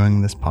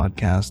reviewing this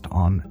podcast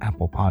on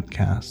Apple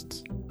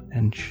Podcasts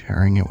and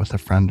sharing it with a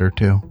friend or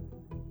two.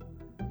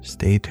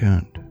 Stay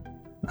tuned.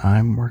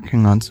 I'm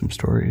working on some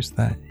stories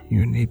that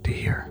you need to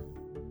hear.